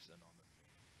bugs and all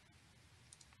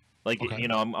that. Like Okay.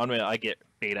 I get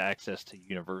beta access to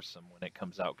Universum when it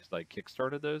comes out because I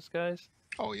kickstarted those guys.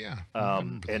 Oh yeah, I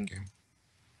remember that game.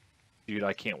 Dude,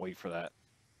 I can't wait for that.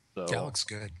 So that looks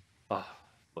good. Oh,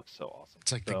 looks so awesome.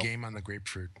 It's like the game on the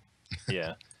grapefruit.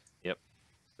 Yeah. Yep.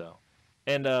 So,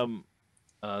 and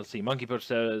let's see. Monkey Punch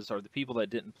says, "Are the people that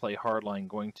didn't play Hardline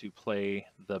going to play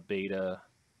the beta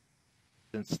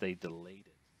since they delayed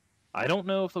it?" I don't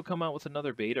know if they'll come out with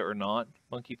another beta or not.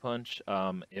 Monkey Punch.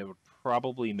 It would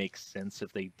probably make sense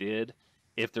if they did.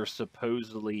 If they're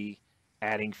supposedly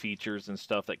adding features and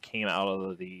stuff that came out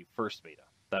of the first beta,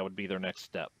 that would be their next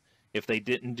step. If they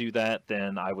didn't do that,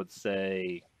 then I would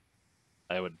say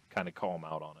I would kind of call them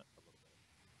out on it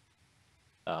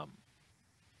a little bit.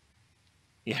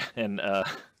 Yeah, and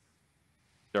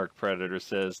Dark Predator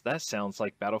says, that sounds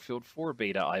like Battlefield 4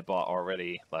 beta I bought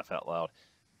already. Laugh out loud.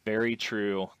 Very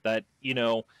true. That,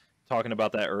 talking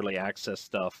about that early access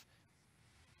stuff,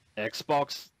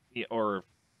 Xbox or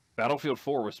Battlefield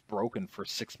 4 was broken for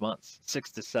 6 months,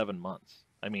 6 to 7 months.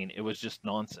 I mean, it was just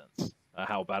nonsense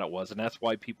how bad it was, and that's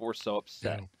why people were so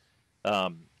upset. Yeah.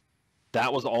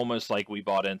 That was almost like we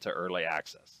bought into early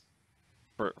access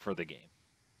for the game.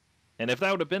 And if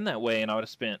that would have been that way, and I would have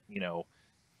spent, $40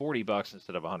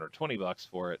 instead of $120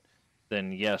 for it,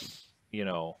 then yes,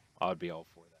 I'd be all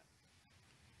for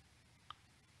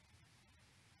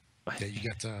that. Yeah,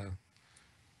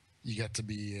 you got to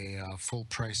be a full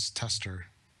price tester.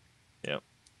 Yep.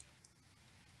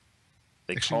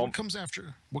 Actually, what comes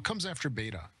after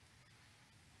beta?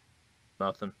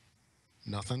 Nothing.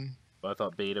 Nothing. I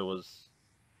thought beta was.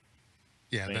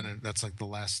 Yeah, then that's like the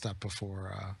last step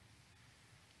before.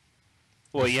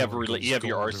 Well, you have your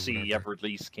RC, you have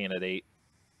release candidate,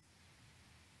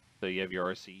 so you have your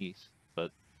RCs,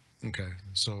 but okay,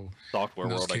 so software in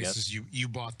those world, cases, I guess you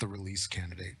bought the release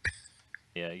candidate.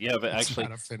 Yeah, you have actually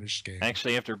not a finished game.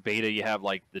 Actually, after beta, you have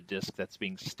like the disc that's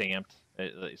being stamped,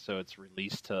 so it's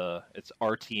released to it's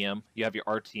RTM. You have your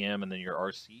RTM and then your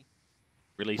RC,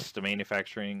 release to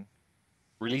manufacturing,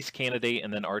 release candidate,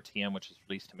 and then RTM, which is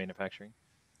released to manufacturing.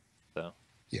 So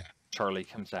yeah, Charlie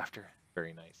comes after.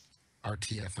 Very nice.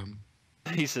 RTFM.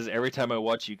 He says, every time I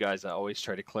watch you guys, I always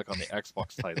try to click on the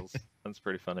Xbox titles. That's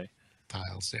pretty funny.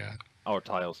 Tiles, yeah. Oh,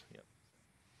 tiles, yeah.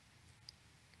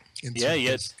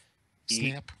 Yes.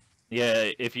 Snap.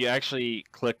 Yeah, if you actually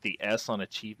click the S on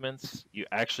achievements, you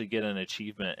actually get an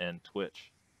achievement in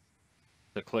Twitch.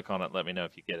 So click on it, let me know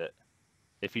if you get it.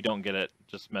 If you don't get it,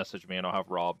 just message me and I'll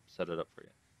have Rob set it up for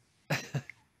you.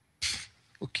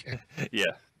 Okay.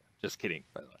 Yeah, just kidding,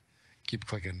 by the way. Keep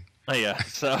clicking. Oh, yeah,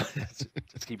 so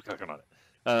just keep clicking on it.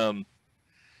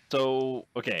 So,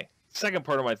 okay, second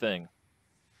part of my thing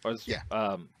was,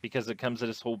 because it comes to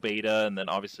this whole beta and then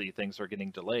obviously things are getting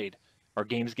delayed, are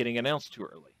games getting announced too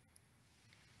early?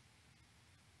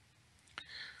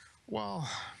 Well,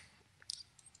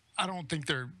 I don't think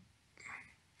they're...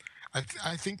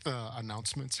 I think the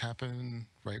announcements happen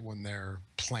right when they're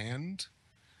planned.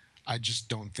 I just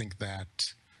don't think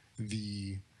that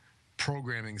the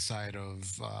programming side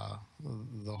of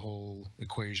the whole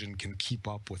equation can keep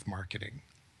up with marketing.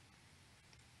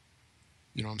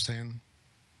 You know what I'm saying?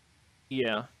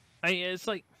 Yeah. It's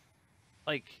like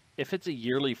if it's a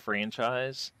yearly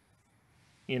franchise,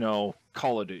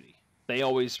 Call of Duty, they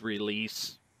always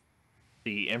release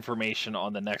the information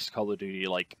on the next Call of Duty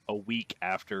like a week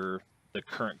after the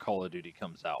current Call of Duty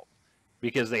comes out,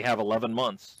 because they have 11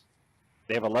 months.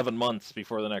 They have 11 months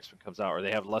before the next one comes out, or they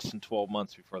have less than 12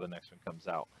 months before the next one comes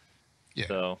out. Yeah.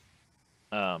 So,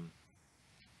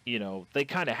 they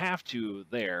kind of have to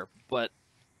there, but,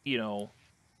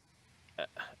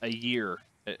 a year,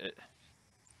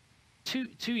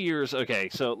 2 years. Okay,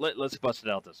 so let's bust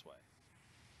it out this way.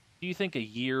 Do you think a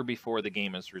year before the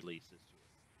game is released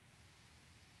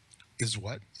is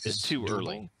what? Is too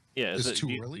early? Yeah, is it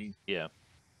too early? Yeah.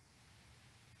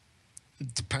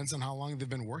 It depends on how long they've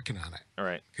been working on it. All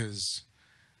right. Because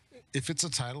if it's a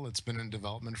title that's been in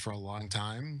development for a long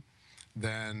time,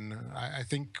 then I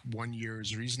think 1 year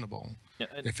is reasonable. Yeah,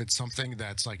 If it's something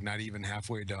that's like not even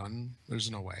halfway done, there's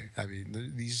no way. I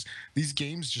mean, these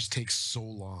games just take so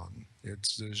long.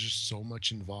 There's just so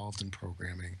much involved in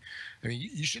programming. I mean,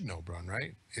 you should know, Brun,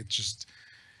 right? It's just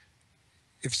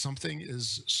if something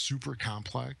is super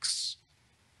complex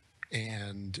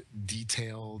and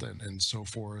detailed and so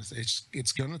forth,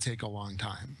 it's gonna take a long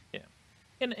time. yeah,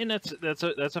 and that's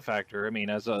a factor. I mean,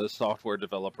 as a software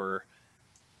developer,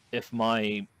 if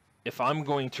my if I'm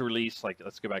going to release, like,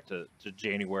 let's go back to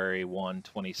January 1,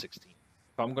 2016.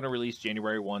 If I'm going to release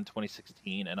January 1,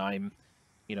 2016, and I'm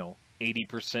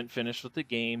 80% finished with the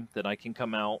game, then I can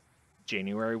come out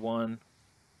January 1,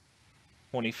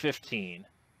 2015,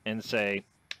 and say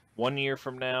 1 year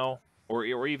from now, or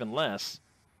even less,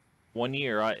 1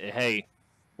 year, hey,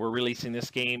 we're releasing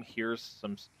this game. Here's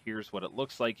what it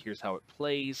looks like. Here's how it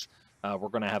plays. We're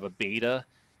going to have a beta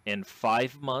in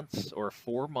 5 months or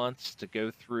 4 months to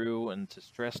go through and to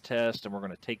stress test, and we're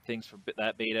going to take things from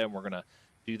that beta, and we're going to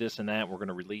do this and that. We're going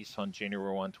to release on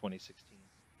January 1, 2016.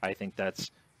 I think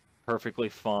that's perfectly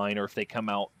fine. Or if they come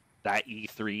out that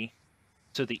E3,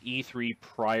 so the E3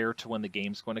 prior to when the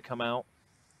game's going to come out,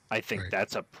 I think Right.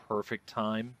 that's a perfect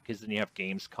time, because then you have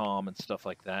Gamescom and stuff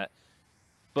like that.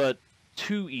 But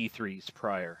 2 E3s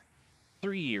prior,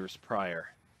 3 years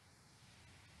prior,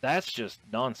 that's just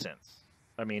nonsense.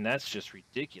 I mean, that's just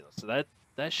ridiculous. So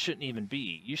that shouldn't even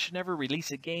be. You should never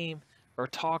release a game or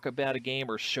talk about a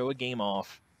game or show a game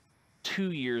off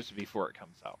 2 years before it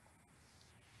comes out.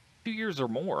 2 years or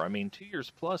more. I mean, 2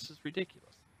 years plus is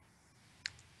ridiculous.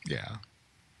 Yeah.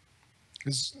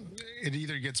 Because it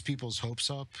either gets people's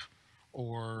hopes up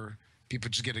or people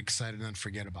just get excited and then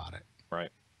forget about it.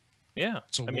 Right. Yeah.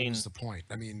 So I what mean, was the point?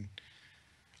 I mean,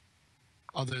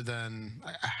 other than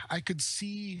I could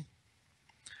see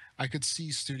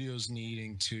studios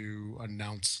needing to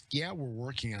announce, yeah, we're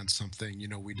working on something.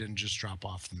 We didn't just drop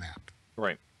off the map.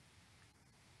 right.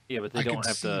 Yeah, but they I don't could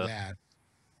have see to. that.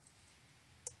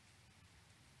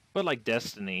 But like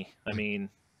Destiny, I mean,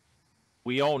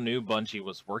 we all knew Bungie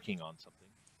was working on something,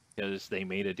 because they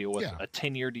made a deal with Yeah. a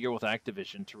 10-year deal with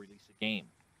Activision to release a game.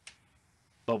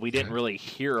 But we didn't Okay. really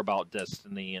hear about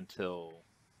Destiny until,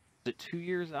 was it 2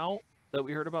 years out that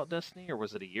we heard about Destiny, or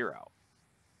was it a year out?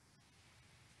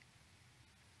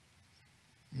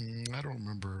 I don't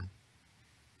remember.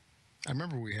 I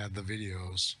remember we had the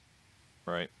videos.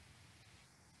 Right.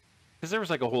 Because there was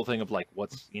like a whole thing of like,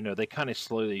 they kind of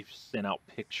slowly sent out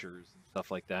pictures and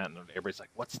stuff like that, and everybody's like,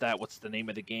 what's that? What's the name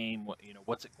of the game?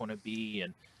 What's it going to be?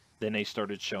 And then they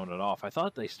started showing it off. I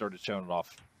thought they started showing it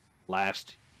off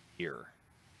last year.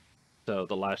 So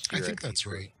the last I year at think that's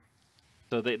E3. right.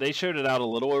 So they showed it out a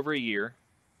little over a year,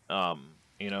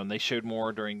 and they showed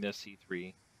more during this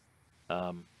E3.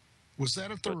 Was that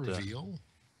at the But reveal?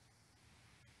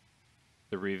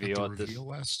 the At reveal the at this, reveal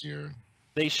last year?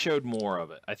 they showed more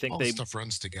of it. I think All they, stuff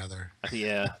runs together.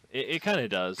 yeah, it kind of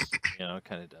does. It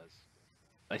kind of does.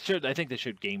 I think they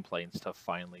showed gameplay and stuff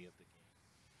finally of the game.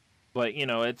 But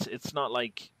it's not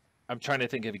like, I'm trying to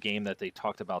think of a game that they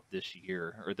talked about this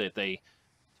year, or that they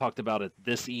talked about at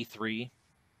this E3,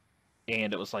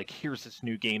 and it was like, here's this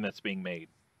new game that's being made.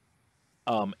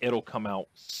 It'll come out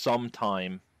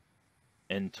sometime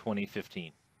in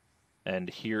 2015, and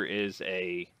here is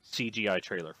a CGI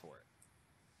trailer for it.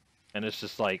 And it's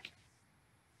just like,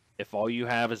 if all you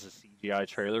have is a CGI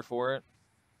trailer for it,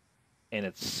 and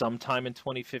it's sometime in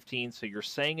 2015, so you're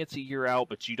saying it's a year out,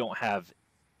 but you don't have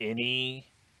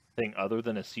anything other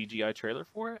than a CGI trailer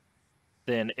for it,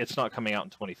 then it's not coming out in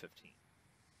 2015.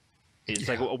 It's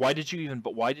like, Yeah. why did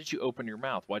you open your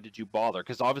mouth? Why did you bother?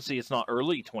 Because obviously it's not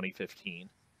early 2015.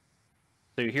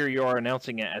 So here you are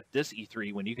announcing it at this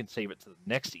E3 when you can save it to the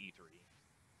next E3,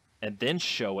 and then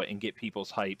show it and get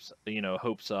people's hopes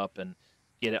up, and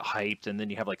get it hyped, and then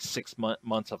you have like 6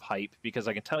 months of hype. Because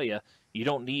I can tell you, you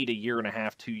don't need a year and a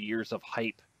half, 2 years of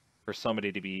hype for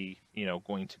somebody to be,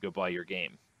 going to go buy your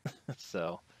game.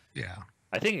 So Yeah.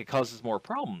 I think it causes more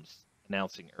problems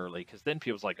announcing early, because then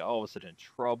people's like, oh, is it in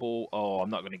trouble? Oh, I'm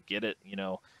not going to get it.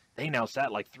 They announced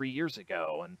that like 3 years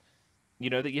ago, and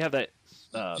that you have that.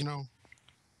 You know,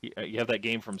 You have that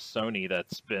game from Sony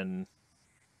that's been.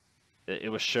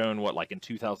 It was shown like in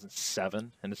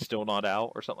 2007, and it's still not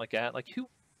out, or something like that. Like,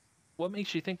 what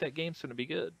makes you think that game's going to be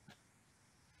good?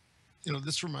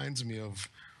 this reminds me of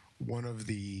one of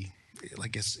the, I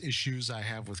guess, issues I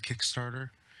have with Kickstarter,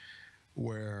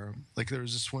 where like there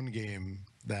was this one game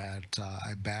that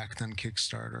I backed on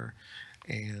Kickstarter,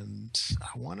 and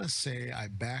I want to say I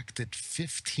backed it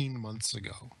 15 months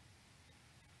ago,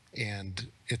 and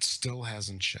it still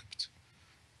hasn't shipped.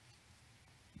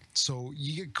 So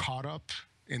you get caught up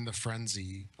in the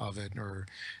frenzy of it or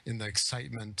in the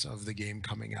excitement of the game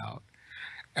coming out,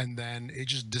 and then it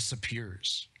just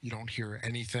disappears. You don't hear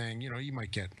anything. You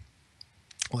might get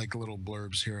like little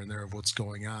blurbs here and there of what's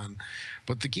going on,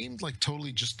 but the game like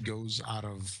totally just goes out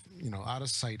of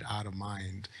sight, out of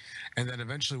mind. And then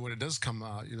eventually when it does come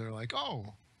out, they're like,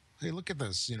 oh, hey, look at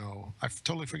this. I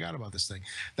totally forgot about this thing.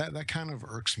 That kind of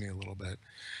irks me a little bit.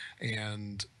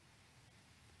 And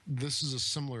this is a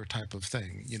similar type of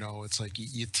thing. It's like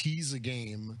you tease a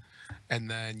game and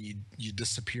then you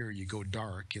disappear, you go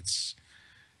dark. It's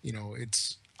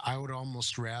I would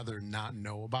almost rather not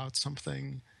know about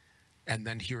something and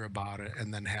then hear about it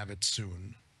and then have it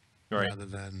soon, Right. rather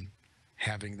than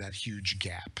having that huge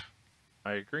gap.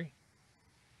 I agree.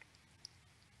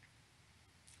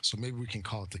 So maybe we can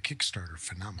call it the Kickstarter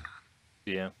phenomenon.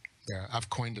 Yeah. Yeah, I've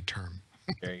coined a term.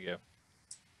 There you go.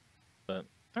 But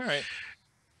all right.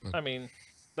 I mean,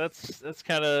 that's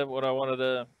kind of what I wanted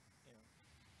to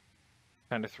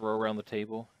kind of throw around the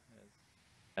table,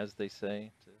 as they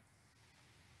say, to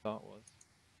thought was.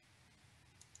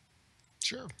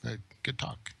 Sure. Good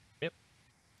talk. Yep.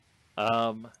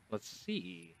 Let's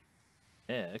see.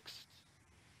 Next,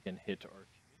 we can hit our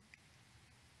community.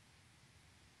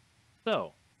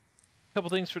 So, a couple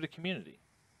things for the community.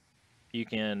 You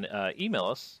can email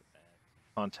us at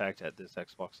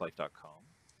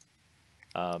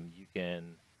contact@thisxboxlife.com. You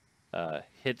can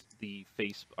hit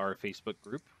our Facebook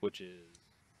group, which is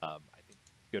I think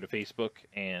go to Facebook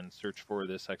and search for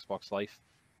This Xbox Life.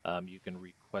 You can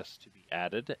request to be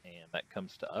added, and that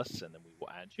comes to us, and then we will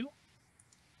add you.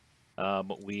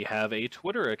 We have a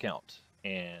Twitter account,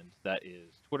 and that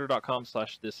is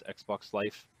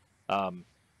twitter.com/thisxboxlife.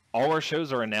 All our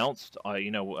shows are announced.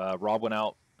 Rob went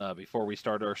out before we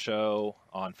started our show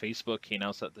on Facebook. He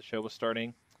announced that the show was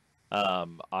starting.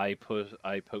 I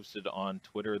posted on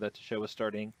Twitter that the show was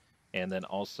starting, and then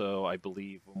also I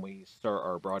believe when we start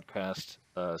our broadcast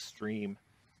stream,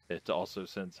 it also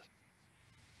sends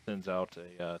out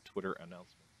a Twitter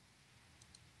announcement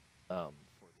for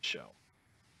the show.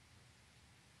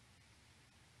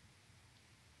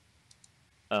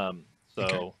 So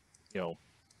okay.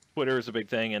 Twitter is a big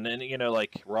thing, and then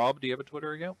like Rob, do you have a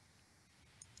Twitter account?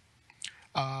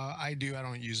 I do. I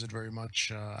don't use it very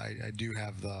much. I do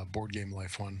have the Board Game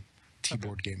Life one,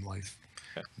 Board Game Life,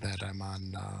 that I'm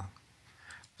on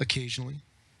occasionally.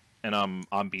 And I'm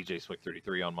BJ Swick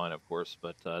 33 on mine, of course,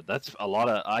 but that's a lot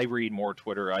of. I read more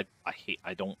Twitter. I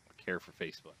don't care for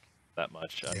Facebook that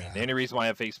much. I mean, the only reason why I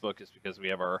have Facebook is because we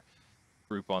have our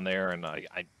group on there, and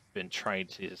I've been trying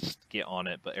to just get on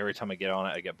it, but every time I get on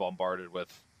it, I get bombarded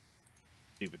with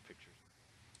stupid pictures.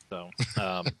 So,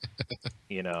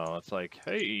 it's like,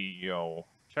 hey,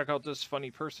 check out this funny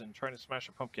person trying to smash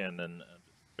a pumpkin, and it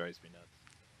drives me nuts.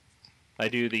 I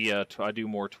do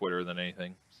more Twitter than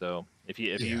anything. So if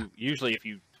you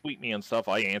tweet me and stuff,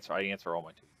 I answer all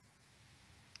my tweets.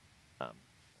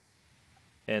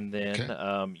 And then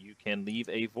you can leave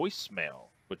a voicemail,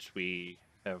 which we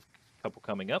have a couple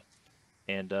coming up,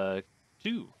 and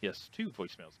two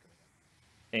voicemails coming up.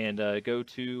 And go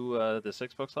to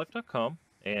thisxboxlife.com,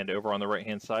 and over on the right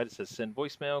hand side it says send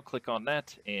voicemail. Click on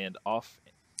that, and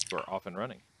we're off and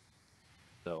running.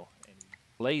 So, and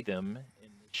play them in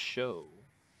the show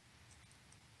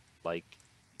like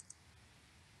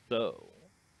so.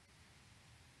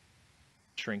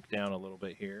 Shrink down a little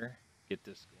bit here, get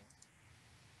this going.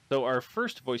 So our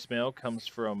first voicemail comes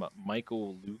from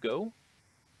Michael Lugo,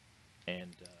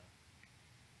 and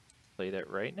play that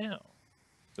right now.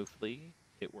 Hopefully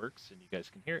it works and you guys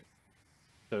can hear it.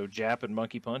 So Jap and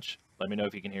Monkey Punch, let me know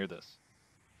if you can hear this.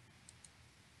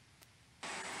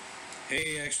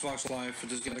 Hey Xbox Live, I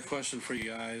just got a question for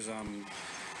you guys. I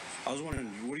was wondering,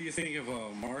 what do you think of a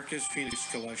Marcus Phoenix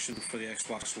collection for the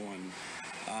Xbox One?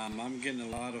 I'm getting a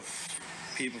lot of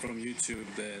people from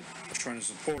YouTube that are trying to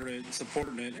supporting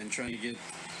it, and trying to get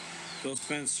Bill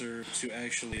Spencer to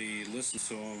actually listen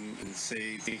to him and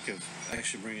think of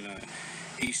actually bringing a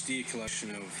HD collection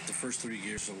of the first 3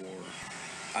 Gears of War.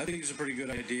 I think it's a pretty good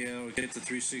idea. We'll get the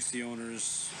 360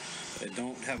 owners that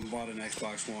haven't bought an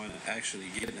Xbox One actually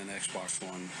getting an Xbox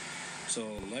One.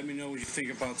 So let me know what you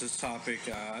think about this topic.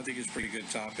 I think it's a pretty good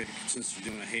topic since we're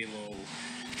doing a Halo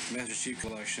Master Chief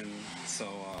collection. So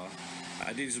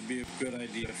I think this would be a good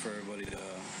idea for everybody to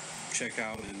check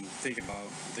out and think about.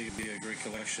 I think it'd be a great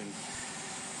collection.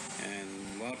 And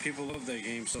a lot of people love that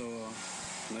game, so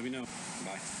let me know.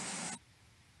 Bye.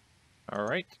 All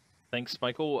right. Thanks,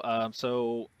 Michael.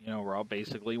 So, Rob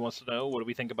basically wants to know, what do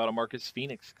we think about a Marcus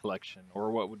Phoenix collection,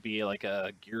 or what would be like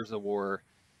a Gears of War,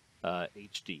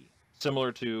 HD,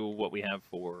 similar to what we have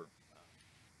for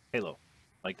Halo.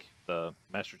 like the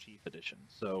Master Chief edition.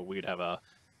 So we'd have a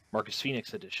Marcus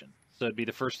Phoenix edition. So it'd be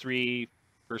the first three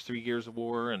Gears of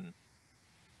War and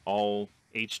all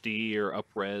HD or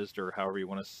up-resed or however you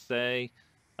want to say,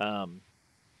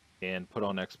 and put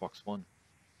on Xbox One.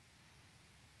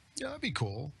 Yeah, that'd be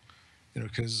cool.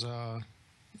 Because I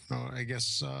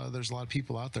guess there's a lot of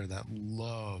people out there that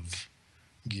love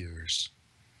Gears.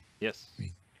 Yes. I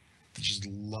mean, they just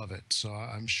love it. So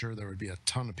I'm sure there would be a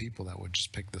ton of people that would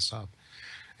just pick this up.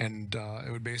 And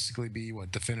it would basically be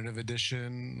definitive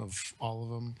edition of all of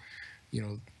them.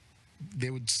 They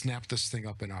would snap this thing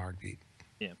up in a heartbeat.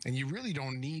 Yeah. And you really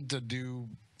don't need to do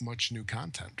much new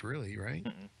content, really, right?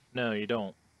 Mm-mm. No, you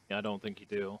don't. I don't think you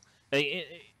do. I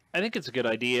think it's a good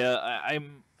idea.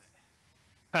 I'm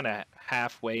kind of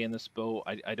halfway in this boat.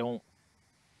 I don't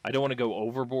want to go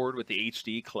overboard with the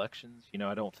HD collections.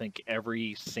 I don't think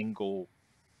every single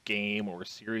game or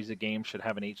series of games should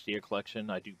have an HD collection.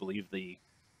 I do believe the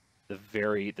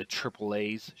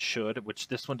AAAs should, which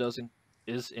this one doesn't,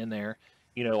 is in there.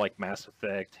 Like Mass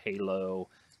Effect, Halo,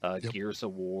 Yep. Gears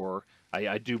of War.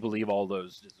 I do believe all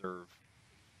those deserve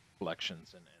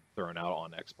collections and thrown out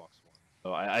on Xbox One.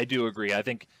 So I do agree. I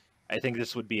think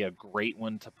this would be a great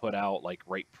one to put out like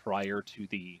right prior to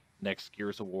the next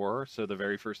Gears of War. So the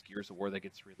very first Gears of War that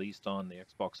gets released on the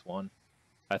Xbox One.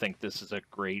 I think this is a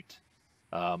great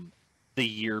the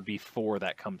year before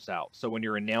that comes out. So when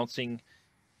you're announcing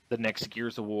the next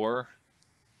Gears of War,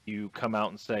 you come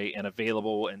out and say, and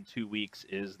available in 2 weeks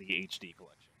is the HD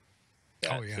collection.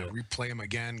 Oh yeah, replay them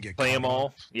again, play them all.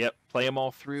 up. Yep, play them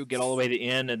all through, get all the way to the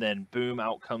end, and then boom,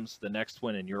 out comes the next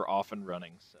one, and you're off and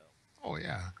running. So. Oh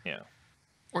yeah. Yeah.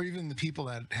 Or even the people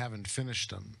that haven't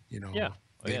finished them,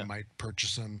 they might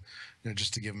purchase them,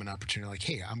 just to give them an opportunity. Like,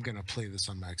 hey, I'm gonna play this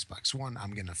on my Xbox One.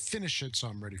 I'm gonna finish it, so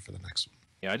I'm ready for the next one.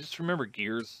 Yeah, I just remember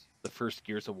Gears. The first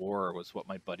Gears of War was what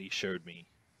my buddy showed me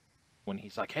when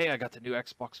he's like, "Hey, I got the new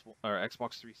Xbox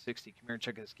 360. Come here and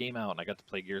check this game out." And I got to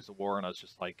play Gears of War, and I was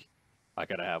just like, I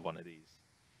gotta have one of these.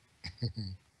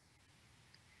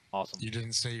 Awesome. You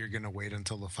didn't say you're gonna wait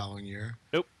until the following year?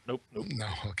 Nope. No,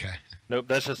 okay. Nope,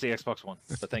 that's just the Xbox One.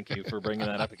 But thank you for bringing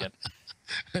that up again.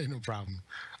 Hey, no problem.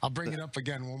 I'll bring it up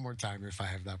again one more time if I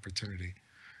have the opportunity.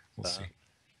 We'll see.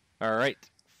 All right.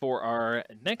 For our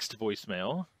next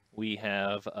voicemail, we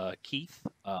have Keith,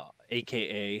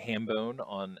 aka Hambone,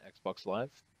 on Xbox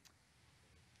Live.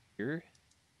 Here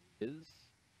is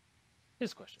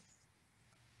his question.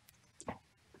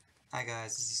 Hi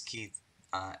guys, this is Keith,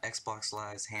 Xbox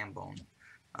Live's Hambone.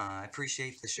 I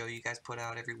appreciate the show you guys put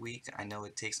out every week. I know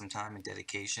it takes some time and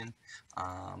dedication.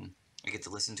 I get to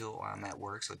listen to it while I'm at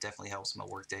work, so it definitely helps my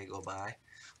work day go by.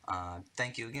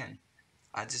 Thank you again.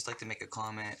 I'd just like to make a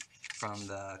comment from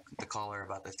the caller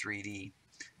about the 3D.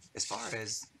 As far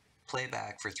as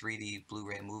playback for 3D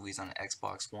Blu-ray movies on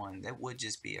Xbox One, that would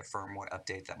just be a firmware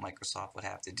update that Microsoft would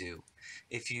have to do.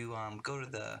 If you go to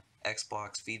the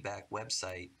Xbox feedback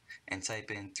website and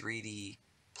type in 3D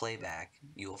playback,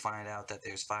 you will find out that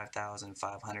there's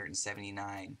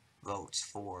 5,579 votes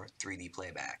for 3D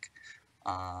playback.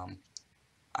 I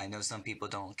know some people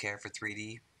don't care for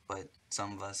 3D, but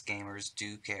some of us gamers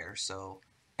do care. So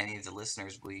any of the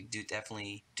listeners, we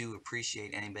definitely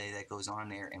appreciate anybody that goes on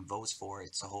there and votes for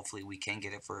it. So hopefully we can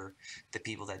get it for the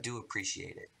people that do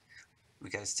appreciate it.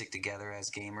 We got to stick together as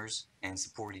gamers and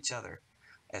support each other.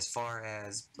 As far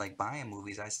as like buying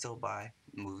movies, I still buy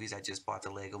movies. I just bought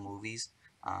the Lego movies.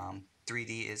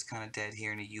 3D is kind of dead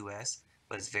here in the US,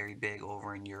 but it's very big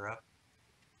over in Europe.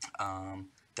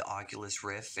 The Oculus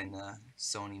Rift and the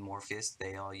Sony Morpheus,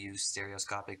 they all use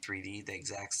stereoscopic 3D, the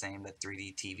exact same that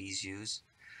 3D TVs use.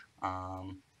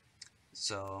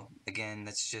 So again,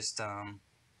 that's just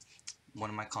one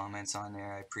of my comments on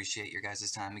there. I appreciate your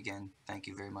guys' time again. Thank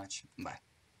you very much. Bye.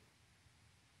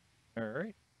 All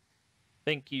right.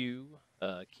 Thank you,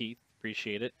 Keith.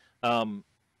 Appreciate it. Like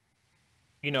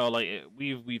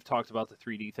we've talked about the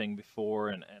 3D thing before,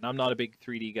 and I'm not a big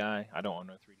 3D guy. I don't own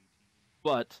a 3D TV,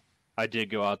 but I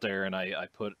did go out there and I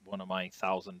put one of my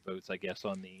 1,000 votes, I guess,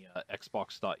 on the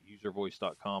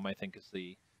xbox.uservoice.com. I think is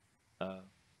the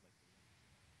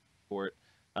for it.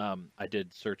 I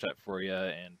did search that for you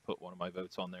and put one of my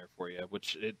votes on there for you,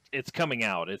 which it's coming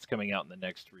out. It's coming out in the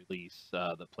next release,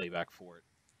 the playback for it.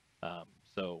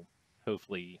 So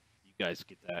hopefully you guys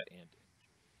get that and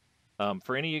enjoy.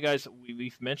 For any of you guys,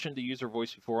 we've mentioned the user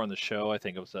voice before on the show. I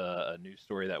think it was a news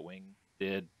story that Wing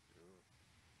did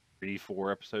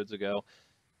 3-4 episodes ago.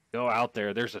 Go out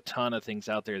there. There's a ton of things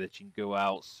out there that you can go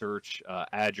out, search,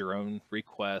 add your own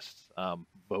requests,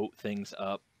 vote things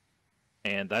up.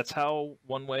 And that's how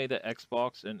one way that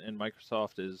Xbox and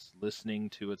Microsoft is listening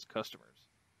to its customers.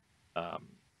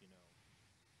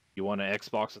 you want an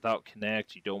Xbox without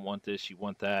Kinect, you don't want this, you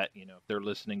want that. You know, if they're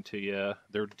listening to you,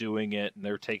 they're doing it, and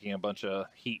they're taking a bunch of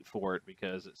heat for it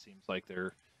because it seems like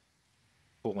they're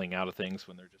pulling out of things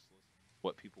when they're just listening to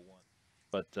what people want.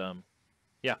 But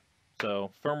yeah,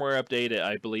 so firmware update,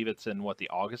 I believe it's in what, the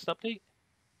August update?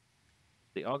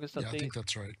 The August update? Yeah, I think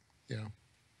that's right. Yeah.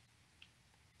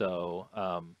 So,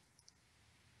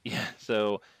 yeah,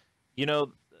 so, you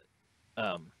know,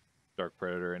 Dark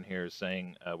Predator in here is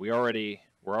saying we're already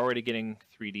getting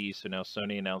 3D. So now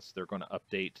Sony announced they're going to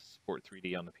update to support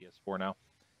 3D on the PS4 now.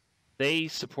 They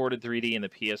supported 3D in the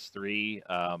PS3.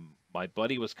 My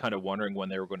buddy was kind of wondering when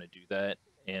they were going to do that,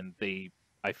 and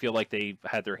I feel like they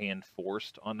had their hand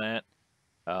forced on that.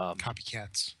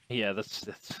 Copycats. Yeah, that's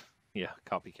yeah,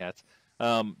 copycats.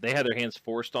 They had their hands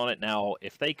forced on it. Now,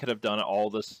 if they could have done it all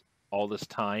this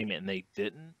time and they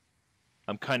didn't,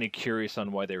 I'm kind of curious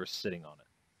on why they were sitting on it.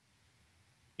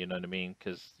 You know what I mean?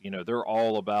 Because they're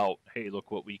all about, hey,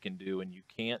 look what we can do, and you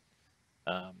can't.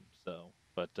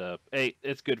 But hey,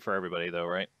 it's good for everybody, though,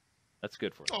 right? That's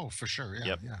good for them. Oh, for sure. Yeah.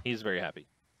 Yep. Yeah. He's very happy.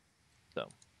 So,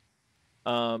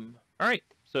 all right.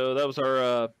 So that was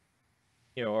our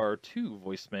our 2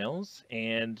 voicemails,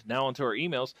 and now onto our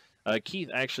emails. Keith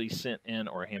actually sent in,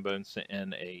 or Hambone sent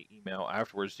in a email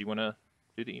afterwards. Do you want to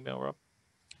do the email, Rob?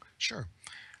 Sure.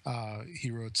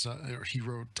 He wrote,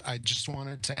 I just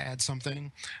wanted to add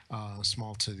something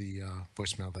small to the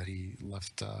voicemail that he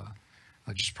left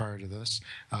just prior to this.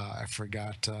 I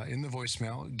forgot in the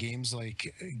voicemail, games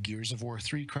like Gears of War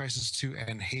 3, Crisis 2,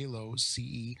 and Halo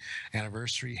CE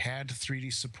Anniversary had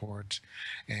 3D support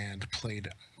and played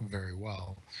very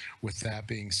well. With that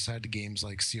being said, games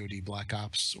like COD Black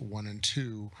Ops 1 and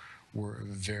 2 were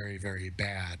very, very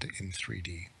bad in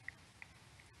 3D.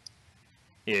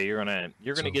 Yeah, you're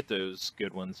gonna get those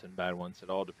good ones and bad ones. It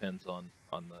all depends on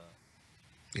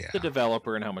the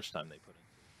developer and how much time they put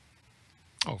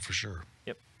into it. Oh, for sure.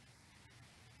 Yep.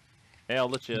 Hey, I'll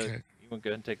let you. Okay. You want to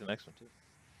go ahead and take the next one too?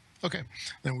 Okay.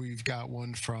 Then we've got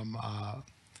one from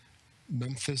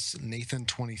Memphis Nathan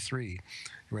 23. He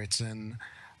writes in,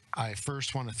 I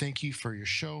first want to thank you for your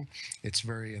show. It's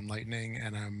very enlightening,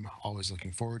 and I'm always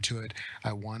looking forward to it.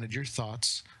 I wanted your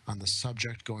thoughts on the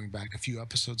subject going back a few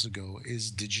episodes ago.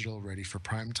 Is digital ready for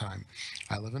prime time?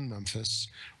 I live in Memphis,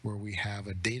 where we have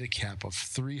a data cap of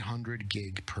 300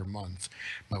 gig per month.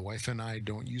 My wife and I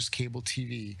don't use cable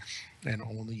TV and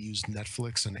only use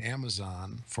Netflix and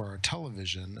Amazon for our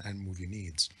television and movie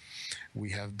needs.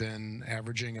 We have been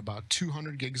averaging about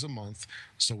 200 gigs a month,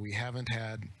 so we haven't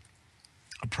had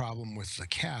a problem with the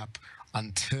cap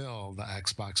until the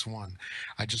Xbox One.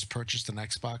 I just purchased an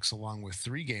Xbox along with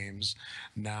 3 games.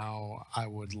 Now I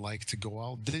would like to go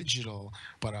all digital,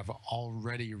 but I've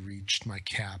already reached my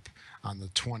cap on the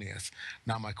 20th.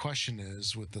 Now my question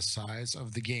is, with the size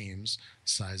of the games,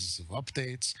 sizes of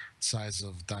updates, size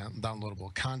of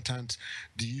downloadable content,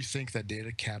 do you think that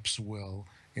data caps will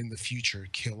in the future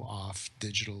kill off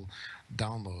digital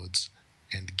downloads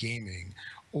and gaming,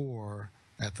 or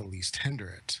at the least hinder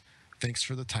it? Thanks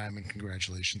for the time and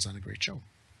congratulations on a great show.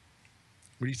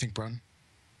 What do you think, Brun?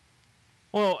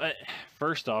 Well,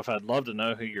 first off, I'd love to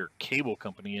know who your cable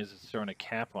company is that's throwing a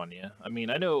cap on you. I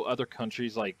mean, I know other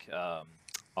countries like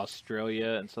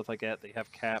Australia and stuff like that, they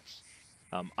have caps.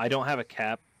 I don't have a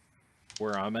cap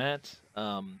where I'm at.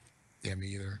 Yeah, me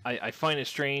either. I find it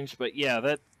strange, but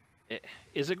yeah,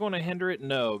 is it going to hinder it?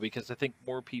 No, because I think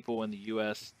more people in the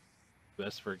U.S.,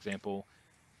 for example,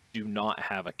 do not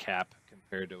have a cap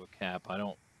compared to a cap.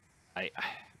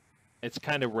 It's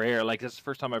kind of rare. Like, that's the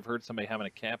first time I've heard somebody having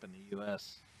a cap in the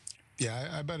U.S. Yeah,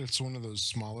 I bet it's one of those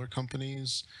smaller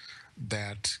companies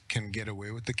that can get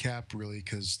away with the cap, really,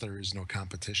 because there is no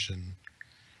competition.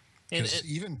 Because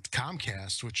even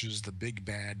Comcast, which is the big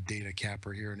bad data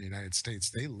capper here in the United States,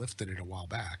 they lifted it a while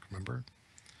back, remember?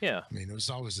 Yeah. I mean, it was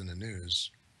always in the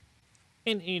news.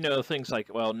 And, things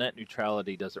like, well, net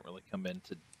neutrality doesn't really come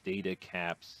into data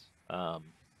caps.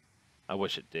 I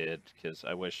wish it did, because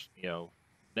I wish,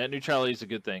 net neutrality is a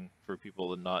good thing for people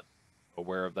that are not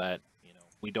aware of that.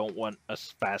 We don't want a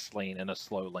fast lane and a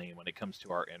slow lane when it comes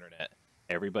to our internet.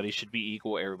 Everybody should be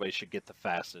equal. Everybody should get the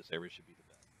fastest. Everybody should be the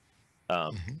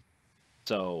best.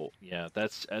 So, yeah,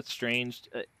 that's strange.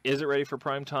 Is it ready for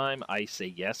prime time? I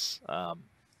say yes.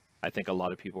 I think a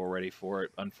lot of people are ready for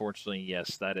it. Unfortunately,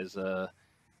 yes, that is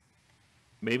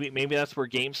maybe that's where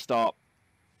GameStop,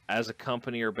 as a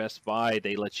company, or Best Buy,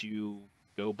 they let you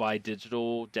go buy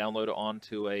digital, download it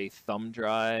onto a thumb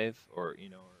drive, or or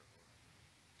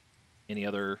any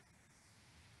other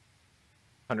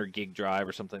 100 gig drive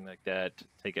or something like that.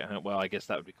 Take it home. Well, I guess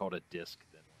that would be called a disc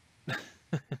then.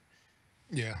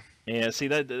 Yeah. Yeah, see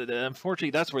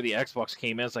unfortunately that's where the Xbox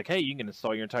came in. It's like, hey, you can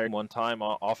install your entire one time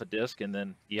off a disc, and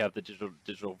then you have the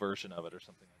digital version of it or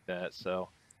something like that. So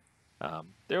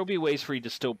there will be ways for you to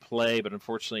still play, but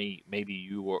unfortunately, maybe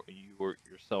you or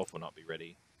yourself will not be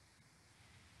ready.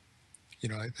 You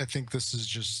know, I think this is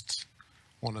just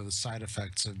one of the side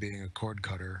effects of being a cord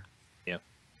cutter. Yeah.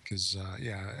 Because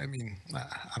yeah, I mean,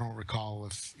 I don't recall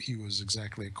if he was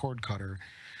exactly a cord cutter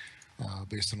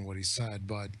based on what he said,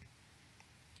 but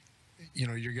you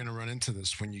know, you're going to run into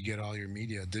this when you get all your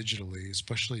media digitally,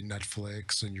 especially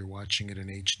Netflix, and you're watching it in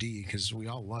HD, because we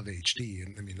all love HD,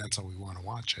 and I mean that's how we want to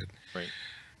watch it. Right.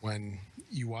 When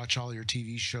you watch all your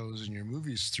TV shows and your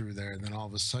movies through there, and then all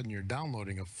of a sudden you're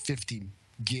downloading a 50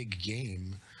 gig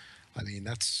game, I mean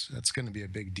that's going to be a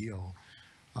big deal.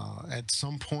 At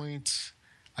some point,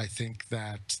 I think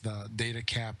that the data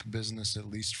cap business,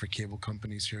 at least for cable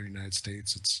companies here in the United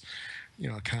States, it's, you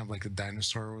know, kind of like the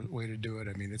dinosaur way to do it.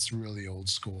 I mean, it's really old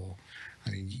school.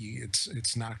 I mean,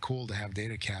 it's not cool to have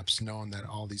data caps, knowing that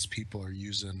all these people are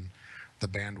using the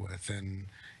bandwidth. And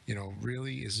you know,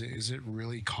 really, is it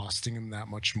really costing them that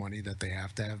much money that they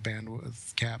have to have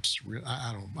bandwidth caps?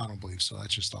 I don't believe so.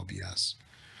 That's just all BS.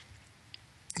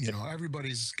 You know,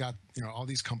 everybody's got, you know, all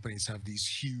these companies have these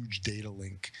huge data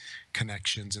link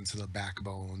connections into the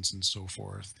backbones and so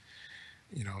forth.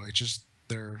 You know, it just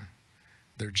they're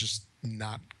just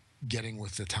not getting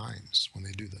with the times when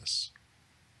they do this.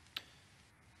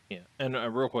 Yeah, and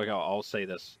real quick, I'll say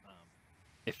this: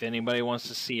 if anybody wants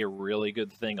to see a really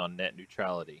good thing on net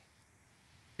neutrality,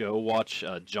 go watch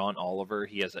John Oliver.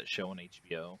 He has that show on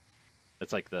HBO.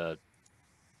 It's like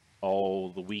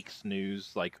all the week's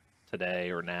news, like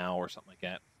today or now or something like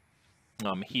that.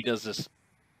 He does this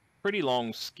pretty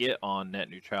long skit on net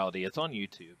neutrality. It's on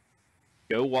YouTube.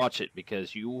 Go watch it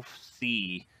because you'll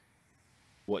see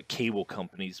what cable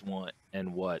companies want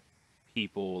and what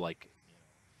people like,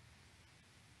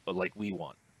 like we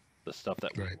want, the stuff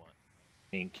that we Right. want.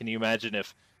 I mean, can you imagine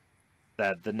if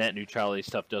that the net neutrality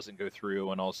stuff doesn't go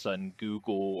through, and all of a sudden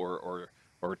Google or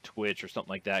Twitch or something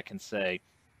like that can say,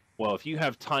 well, if you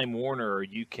have Time Warner,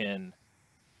 you can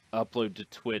upload to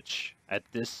Twitch at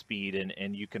this speed,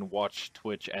 and you can watch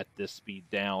Twitch at this speed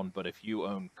down. But if you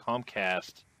own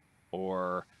Comcast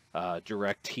or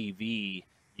Direct TV,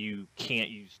 you can't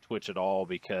use Twitch at all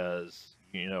because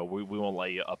we won't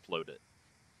let you upload it.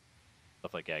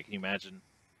 Stuff like that. Can you imagine?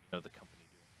 The company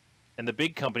doing that. And the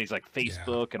big companies like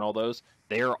Facebook and all those,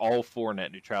 they are all for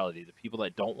net neutrality. The people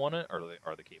that don't want it are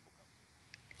the cable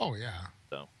companies. Oh yeah.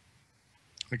 So,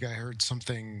 like I heard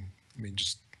something. I mean,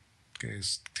 just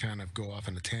guys kind of go off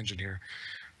on a tangent here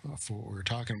for what we were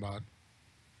talking about.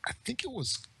 I think it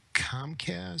was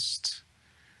Comcast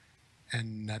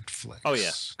and Netflix. Oh yeah,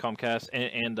 Comcast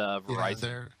and Verizon.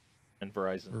 Yeah, and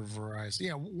Verizon. Or Verizon.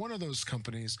 Yeah, one of those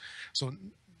companies. So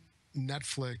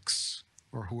Netflix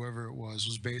or whoever it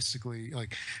was basically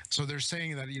like, so they're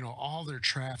saying that, all their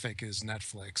traffic is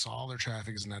Netflix. All their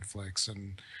traffic is Netflix,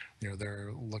 and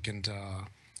they're looking to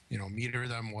meter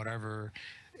them, whatever.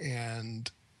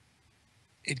 And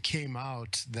it came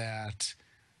out that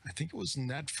I think it was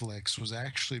Netflix was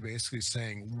actually basically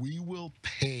saying, we will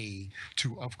pay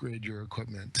to upgrade your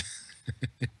equipment.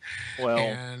 Well,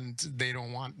 and they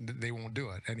won't do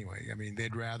it anyway. I mean,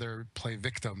 they'd rather play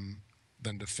victim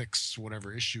than to fix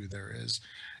whatever issue there is.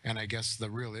 And I guess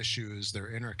the real issue is their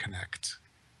interconnect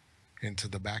into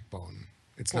the backbone.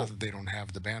 It's not that they don't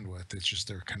have the bandwidth, it's just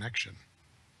their connection.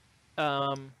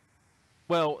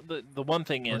 Well, the one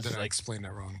thing is, or did I explain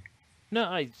that wrong? No,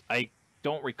 I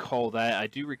don't recall that. I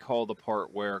do recall the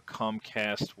part where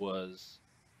Comcast was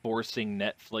forcing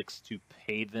Netflix to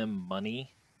pay them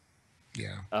money.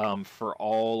 Yeah. For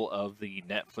all of the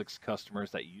Netflix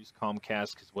customers that use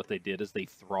Comcast, because what they did is they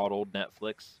throttled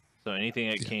Netflix. So anything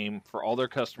that came for all their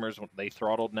customers, they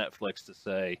throttled Netflix to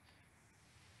say,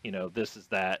 this is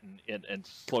that, and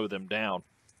slow them down.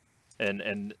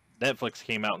 And Netflix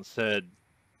came out and said,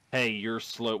 hey, you're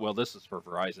slow. Well, this is for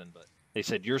Verizon, but they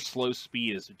said your slow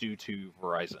speed is due to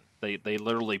Verizon. They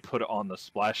literally put it on the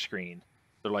splash screen.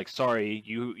 They're like, sorry,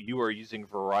 you are using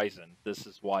Verizon. This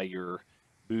is why your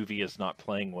movie is not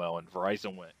playing well. And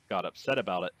Verizon got upset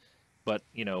about it. But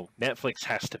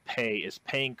Netflix is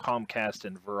paying Comcast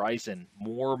and Verizon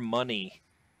more money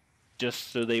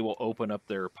just so they will open up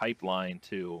their pipeline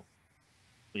to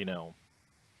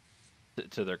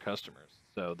to their customers.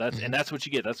 So that's what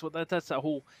you get. That's a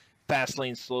whole fast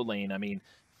lane, slow lane. I mean,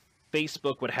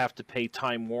 Facebook would have to pay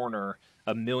Time Warner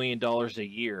 $1 million a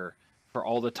year for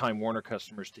all the Time Warner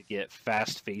customers to get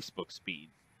fast Facebook speed,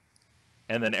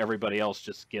 and then everybody else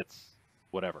just gets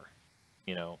whatever.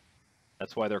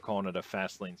 That's why they're calling it a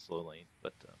fast lane, slow lane.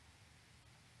 But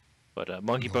But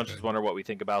Monkey Punch is wondering what we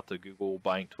think about the Google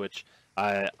buying Twitch.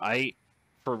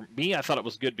 For me, I thought it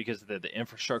was good because the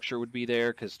infrastructure would be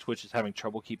there, because Twitch is having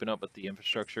trouble keeping up with the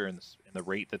infrastructure and the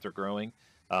rate that they're growing.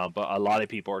 But a lot of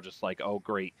people are just like, oh,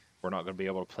 great, we're not going to be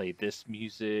able to play this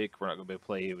music. We're not going to be able to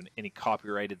play any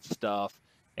copyrighted stuff.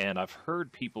 And I've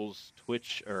heard people's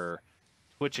Twitch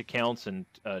accounts and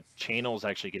channels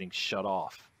actually getting shut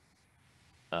off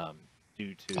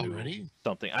due to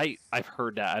something. I've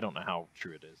heard that. I don't know how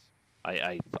true it is.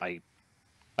 I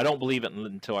don't believe it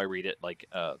until I read it like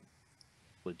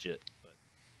legit, but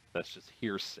that's just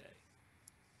hearsay.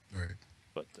 Right.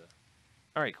 But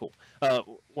all right, cool.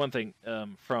 One thing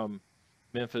from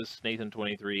Memphis,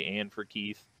 Nathan23, and for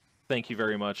Keith, thank you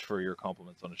very much for your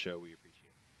compliments on the show. We appreciate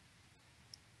it.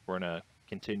 We're gonna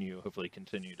hopefully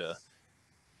continue to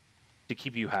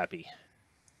keep you happy.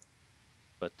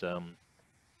 But all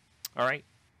right,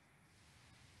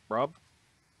 Rob.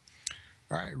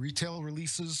 All right, retail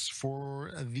releases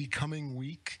for the coming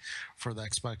week for the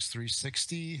Xbox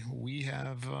 360. We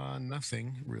have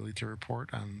nothing really to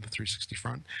report on the 360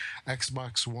 front.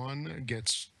 Xbox One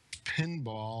gets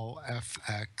Pinball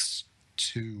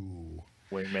FX2.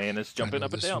 Wingman is jumping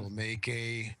up and down. This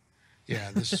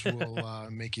will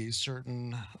make a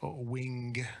certain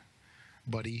wing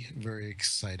buddy very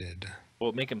excited. Will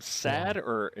it make him sad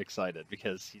or excited?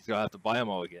 Because he's going to have to buy them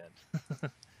all again.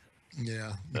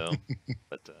 Yeah. So,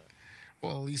 but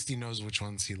well, at least he knows which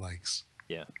ones he likes.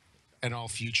 Yeah. And all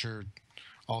future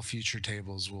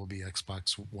tables will be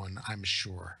Xbox One, I'm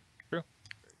sure. True.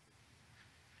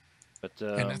 But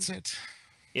and that's it.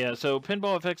 Yeah. So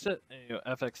Pinball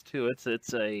FX2,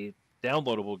 it's a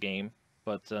downloadable game,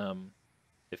 but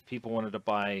if people wanted to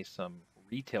buy some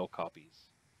retail copies,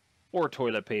 or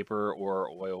toilet paper, or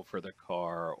oil for their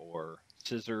car, or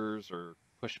scissors, or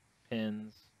push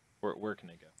pins. Where can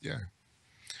they go? Yeah.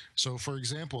 So, for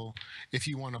example, if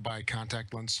you want to buy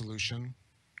contact lens solution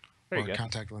or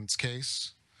contact lens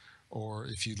case, or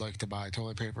if you'd like to buy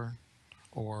toilet paper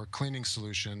or cleaning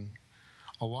solution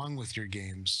along with your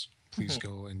games, please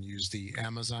go and use the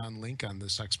Amazon link on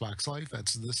this Xbox Life.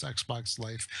 That's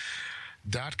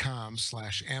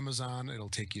thisxboxlife.com/Amazon. It'll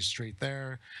take you straight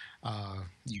there.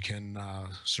 You can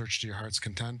search to your heart's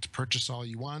content, purchase all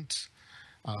you want,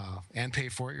 and pay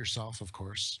for it yourself, of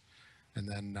course. And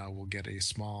then we'll get a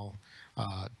small,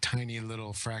 tiny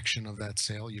little fraction of that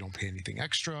sale. You don't pay anything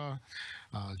extra.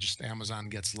 Just Amazon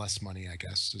gets less money, I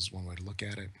guess, is one way to look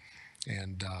at it.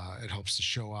 And it helps the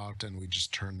show out, and we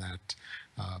just turn that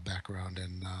back around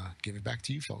and give it back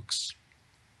to you folks.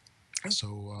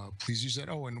 So please use that.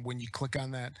 Oh, and when you click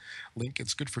on that link,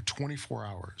 it's good for 24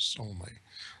 hours only.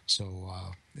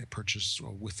 So purchase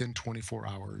within 24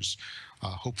 hours,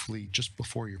 hopefully just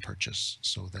before your purchase,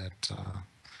 so that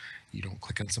you don't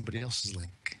click on somebody else's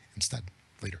link instead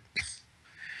later.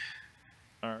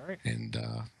 All right. And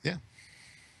yeah.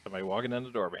 Somebody walking in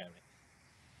the door behind me.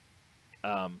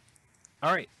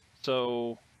 All right.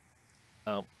 So,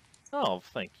 oh,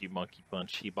 thank you, Monkey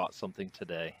Punch. He bought something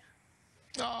today.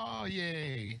 Oh,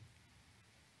 yay.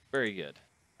 Very good.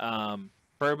 For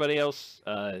everybody else,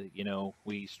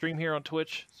 we stream here on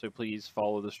Twitch, so please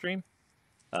follow the stream.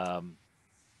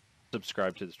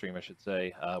 Subscribe to the stream, I should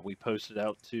say. We posted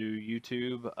out to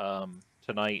YouTube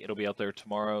tonight. It'll be out there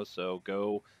tomorrow, so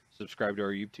go subscribe to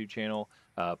our YouTube channel.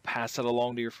 Pass it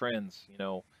along to your friends.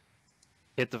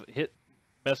 Hit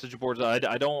message boards.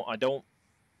 I don't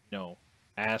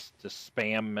ask to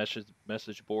spam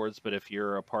message boards, but if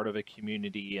you're a part of a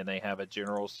community and they have a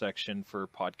general section for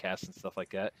podcasts and stuff like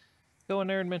that, go in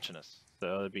there and mention us.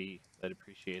 So I'd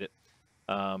appreciate it.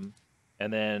 And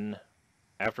then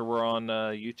after we're on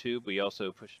YouTube, we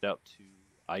also push it out to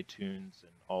iTunes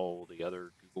and all the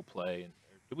other Google Play. And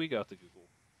do we got the Google?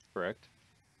 Correct.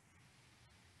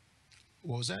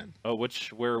 What was that? Oh,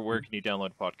 where can you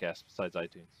download podcasts besides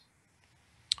iTunes?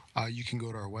 You can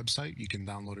go to our website. You can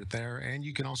download it there, and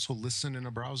you can also listen in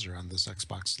a browser on this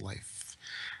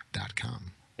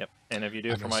xboxlife.com. Yep. And if you do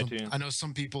it from iTunes, I know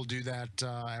some people do that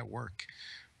at work.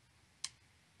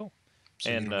 Cool. So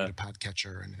and you don't need a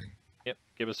podcatcher or anything. Yep.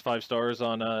 Give us 5 stars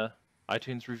on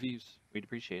iTunes reviews. We'd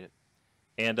appreciate it.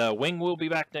 And Wing will be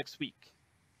back next week.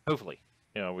 Hopefully.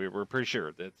 We're pretty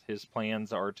sure that his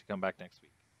plans are to come back next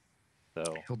week.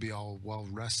 So he'll be all well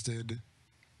rested,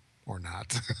 or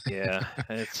not. Yeah.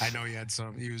 I know he had he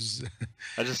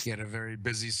had a very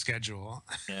busy schedule.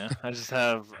 Yeah. I just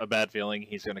have a bad feeling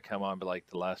he's going to come on, but like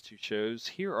the last 2 shows,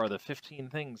 here are the 15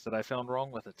 things that I found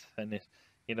wrong with it. And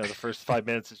the first 5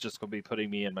 minutes is just going to be putting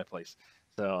me in my place.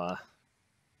 So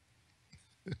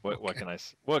what can I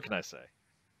say?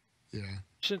 Yeah.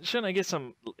 Shouldn't I get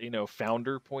some,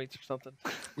 founder points or something?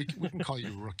 We can call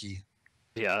you rookie.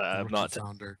 Yeah, I'm Rookie not.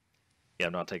 founder. Yeah,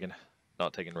 I'm not taking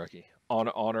rookie.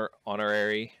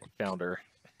 Honorary founder.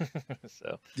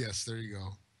 So. Yes, there you go.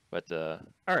 But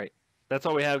all right, that's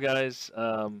all we have, guys.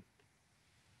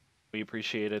 We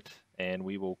appreciate it, and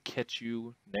we will catch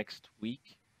you next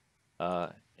week.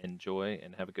 Enjoy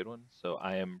and have a good one. So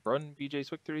I am Brun BJ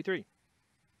Swick 33.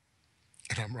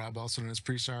 And I'm Rob, also known as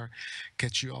Presar.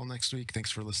 Catch you all next week.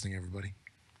 Thanks for listening, everybody.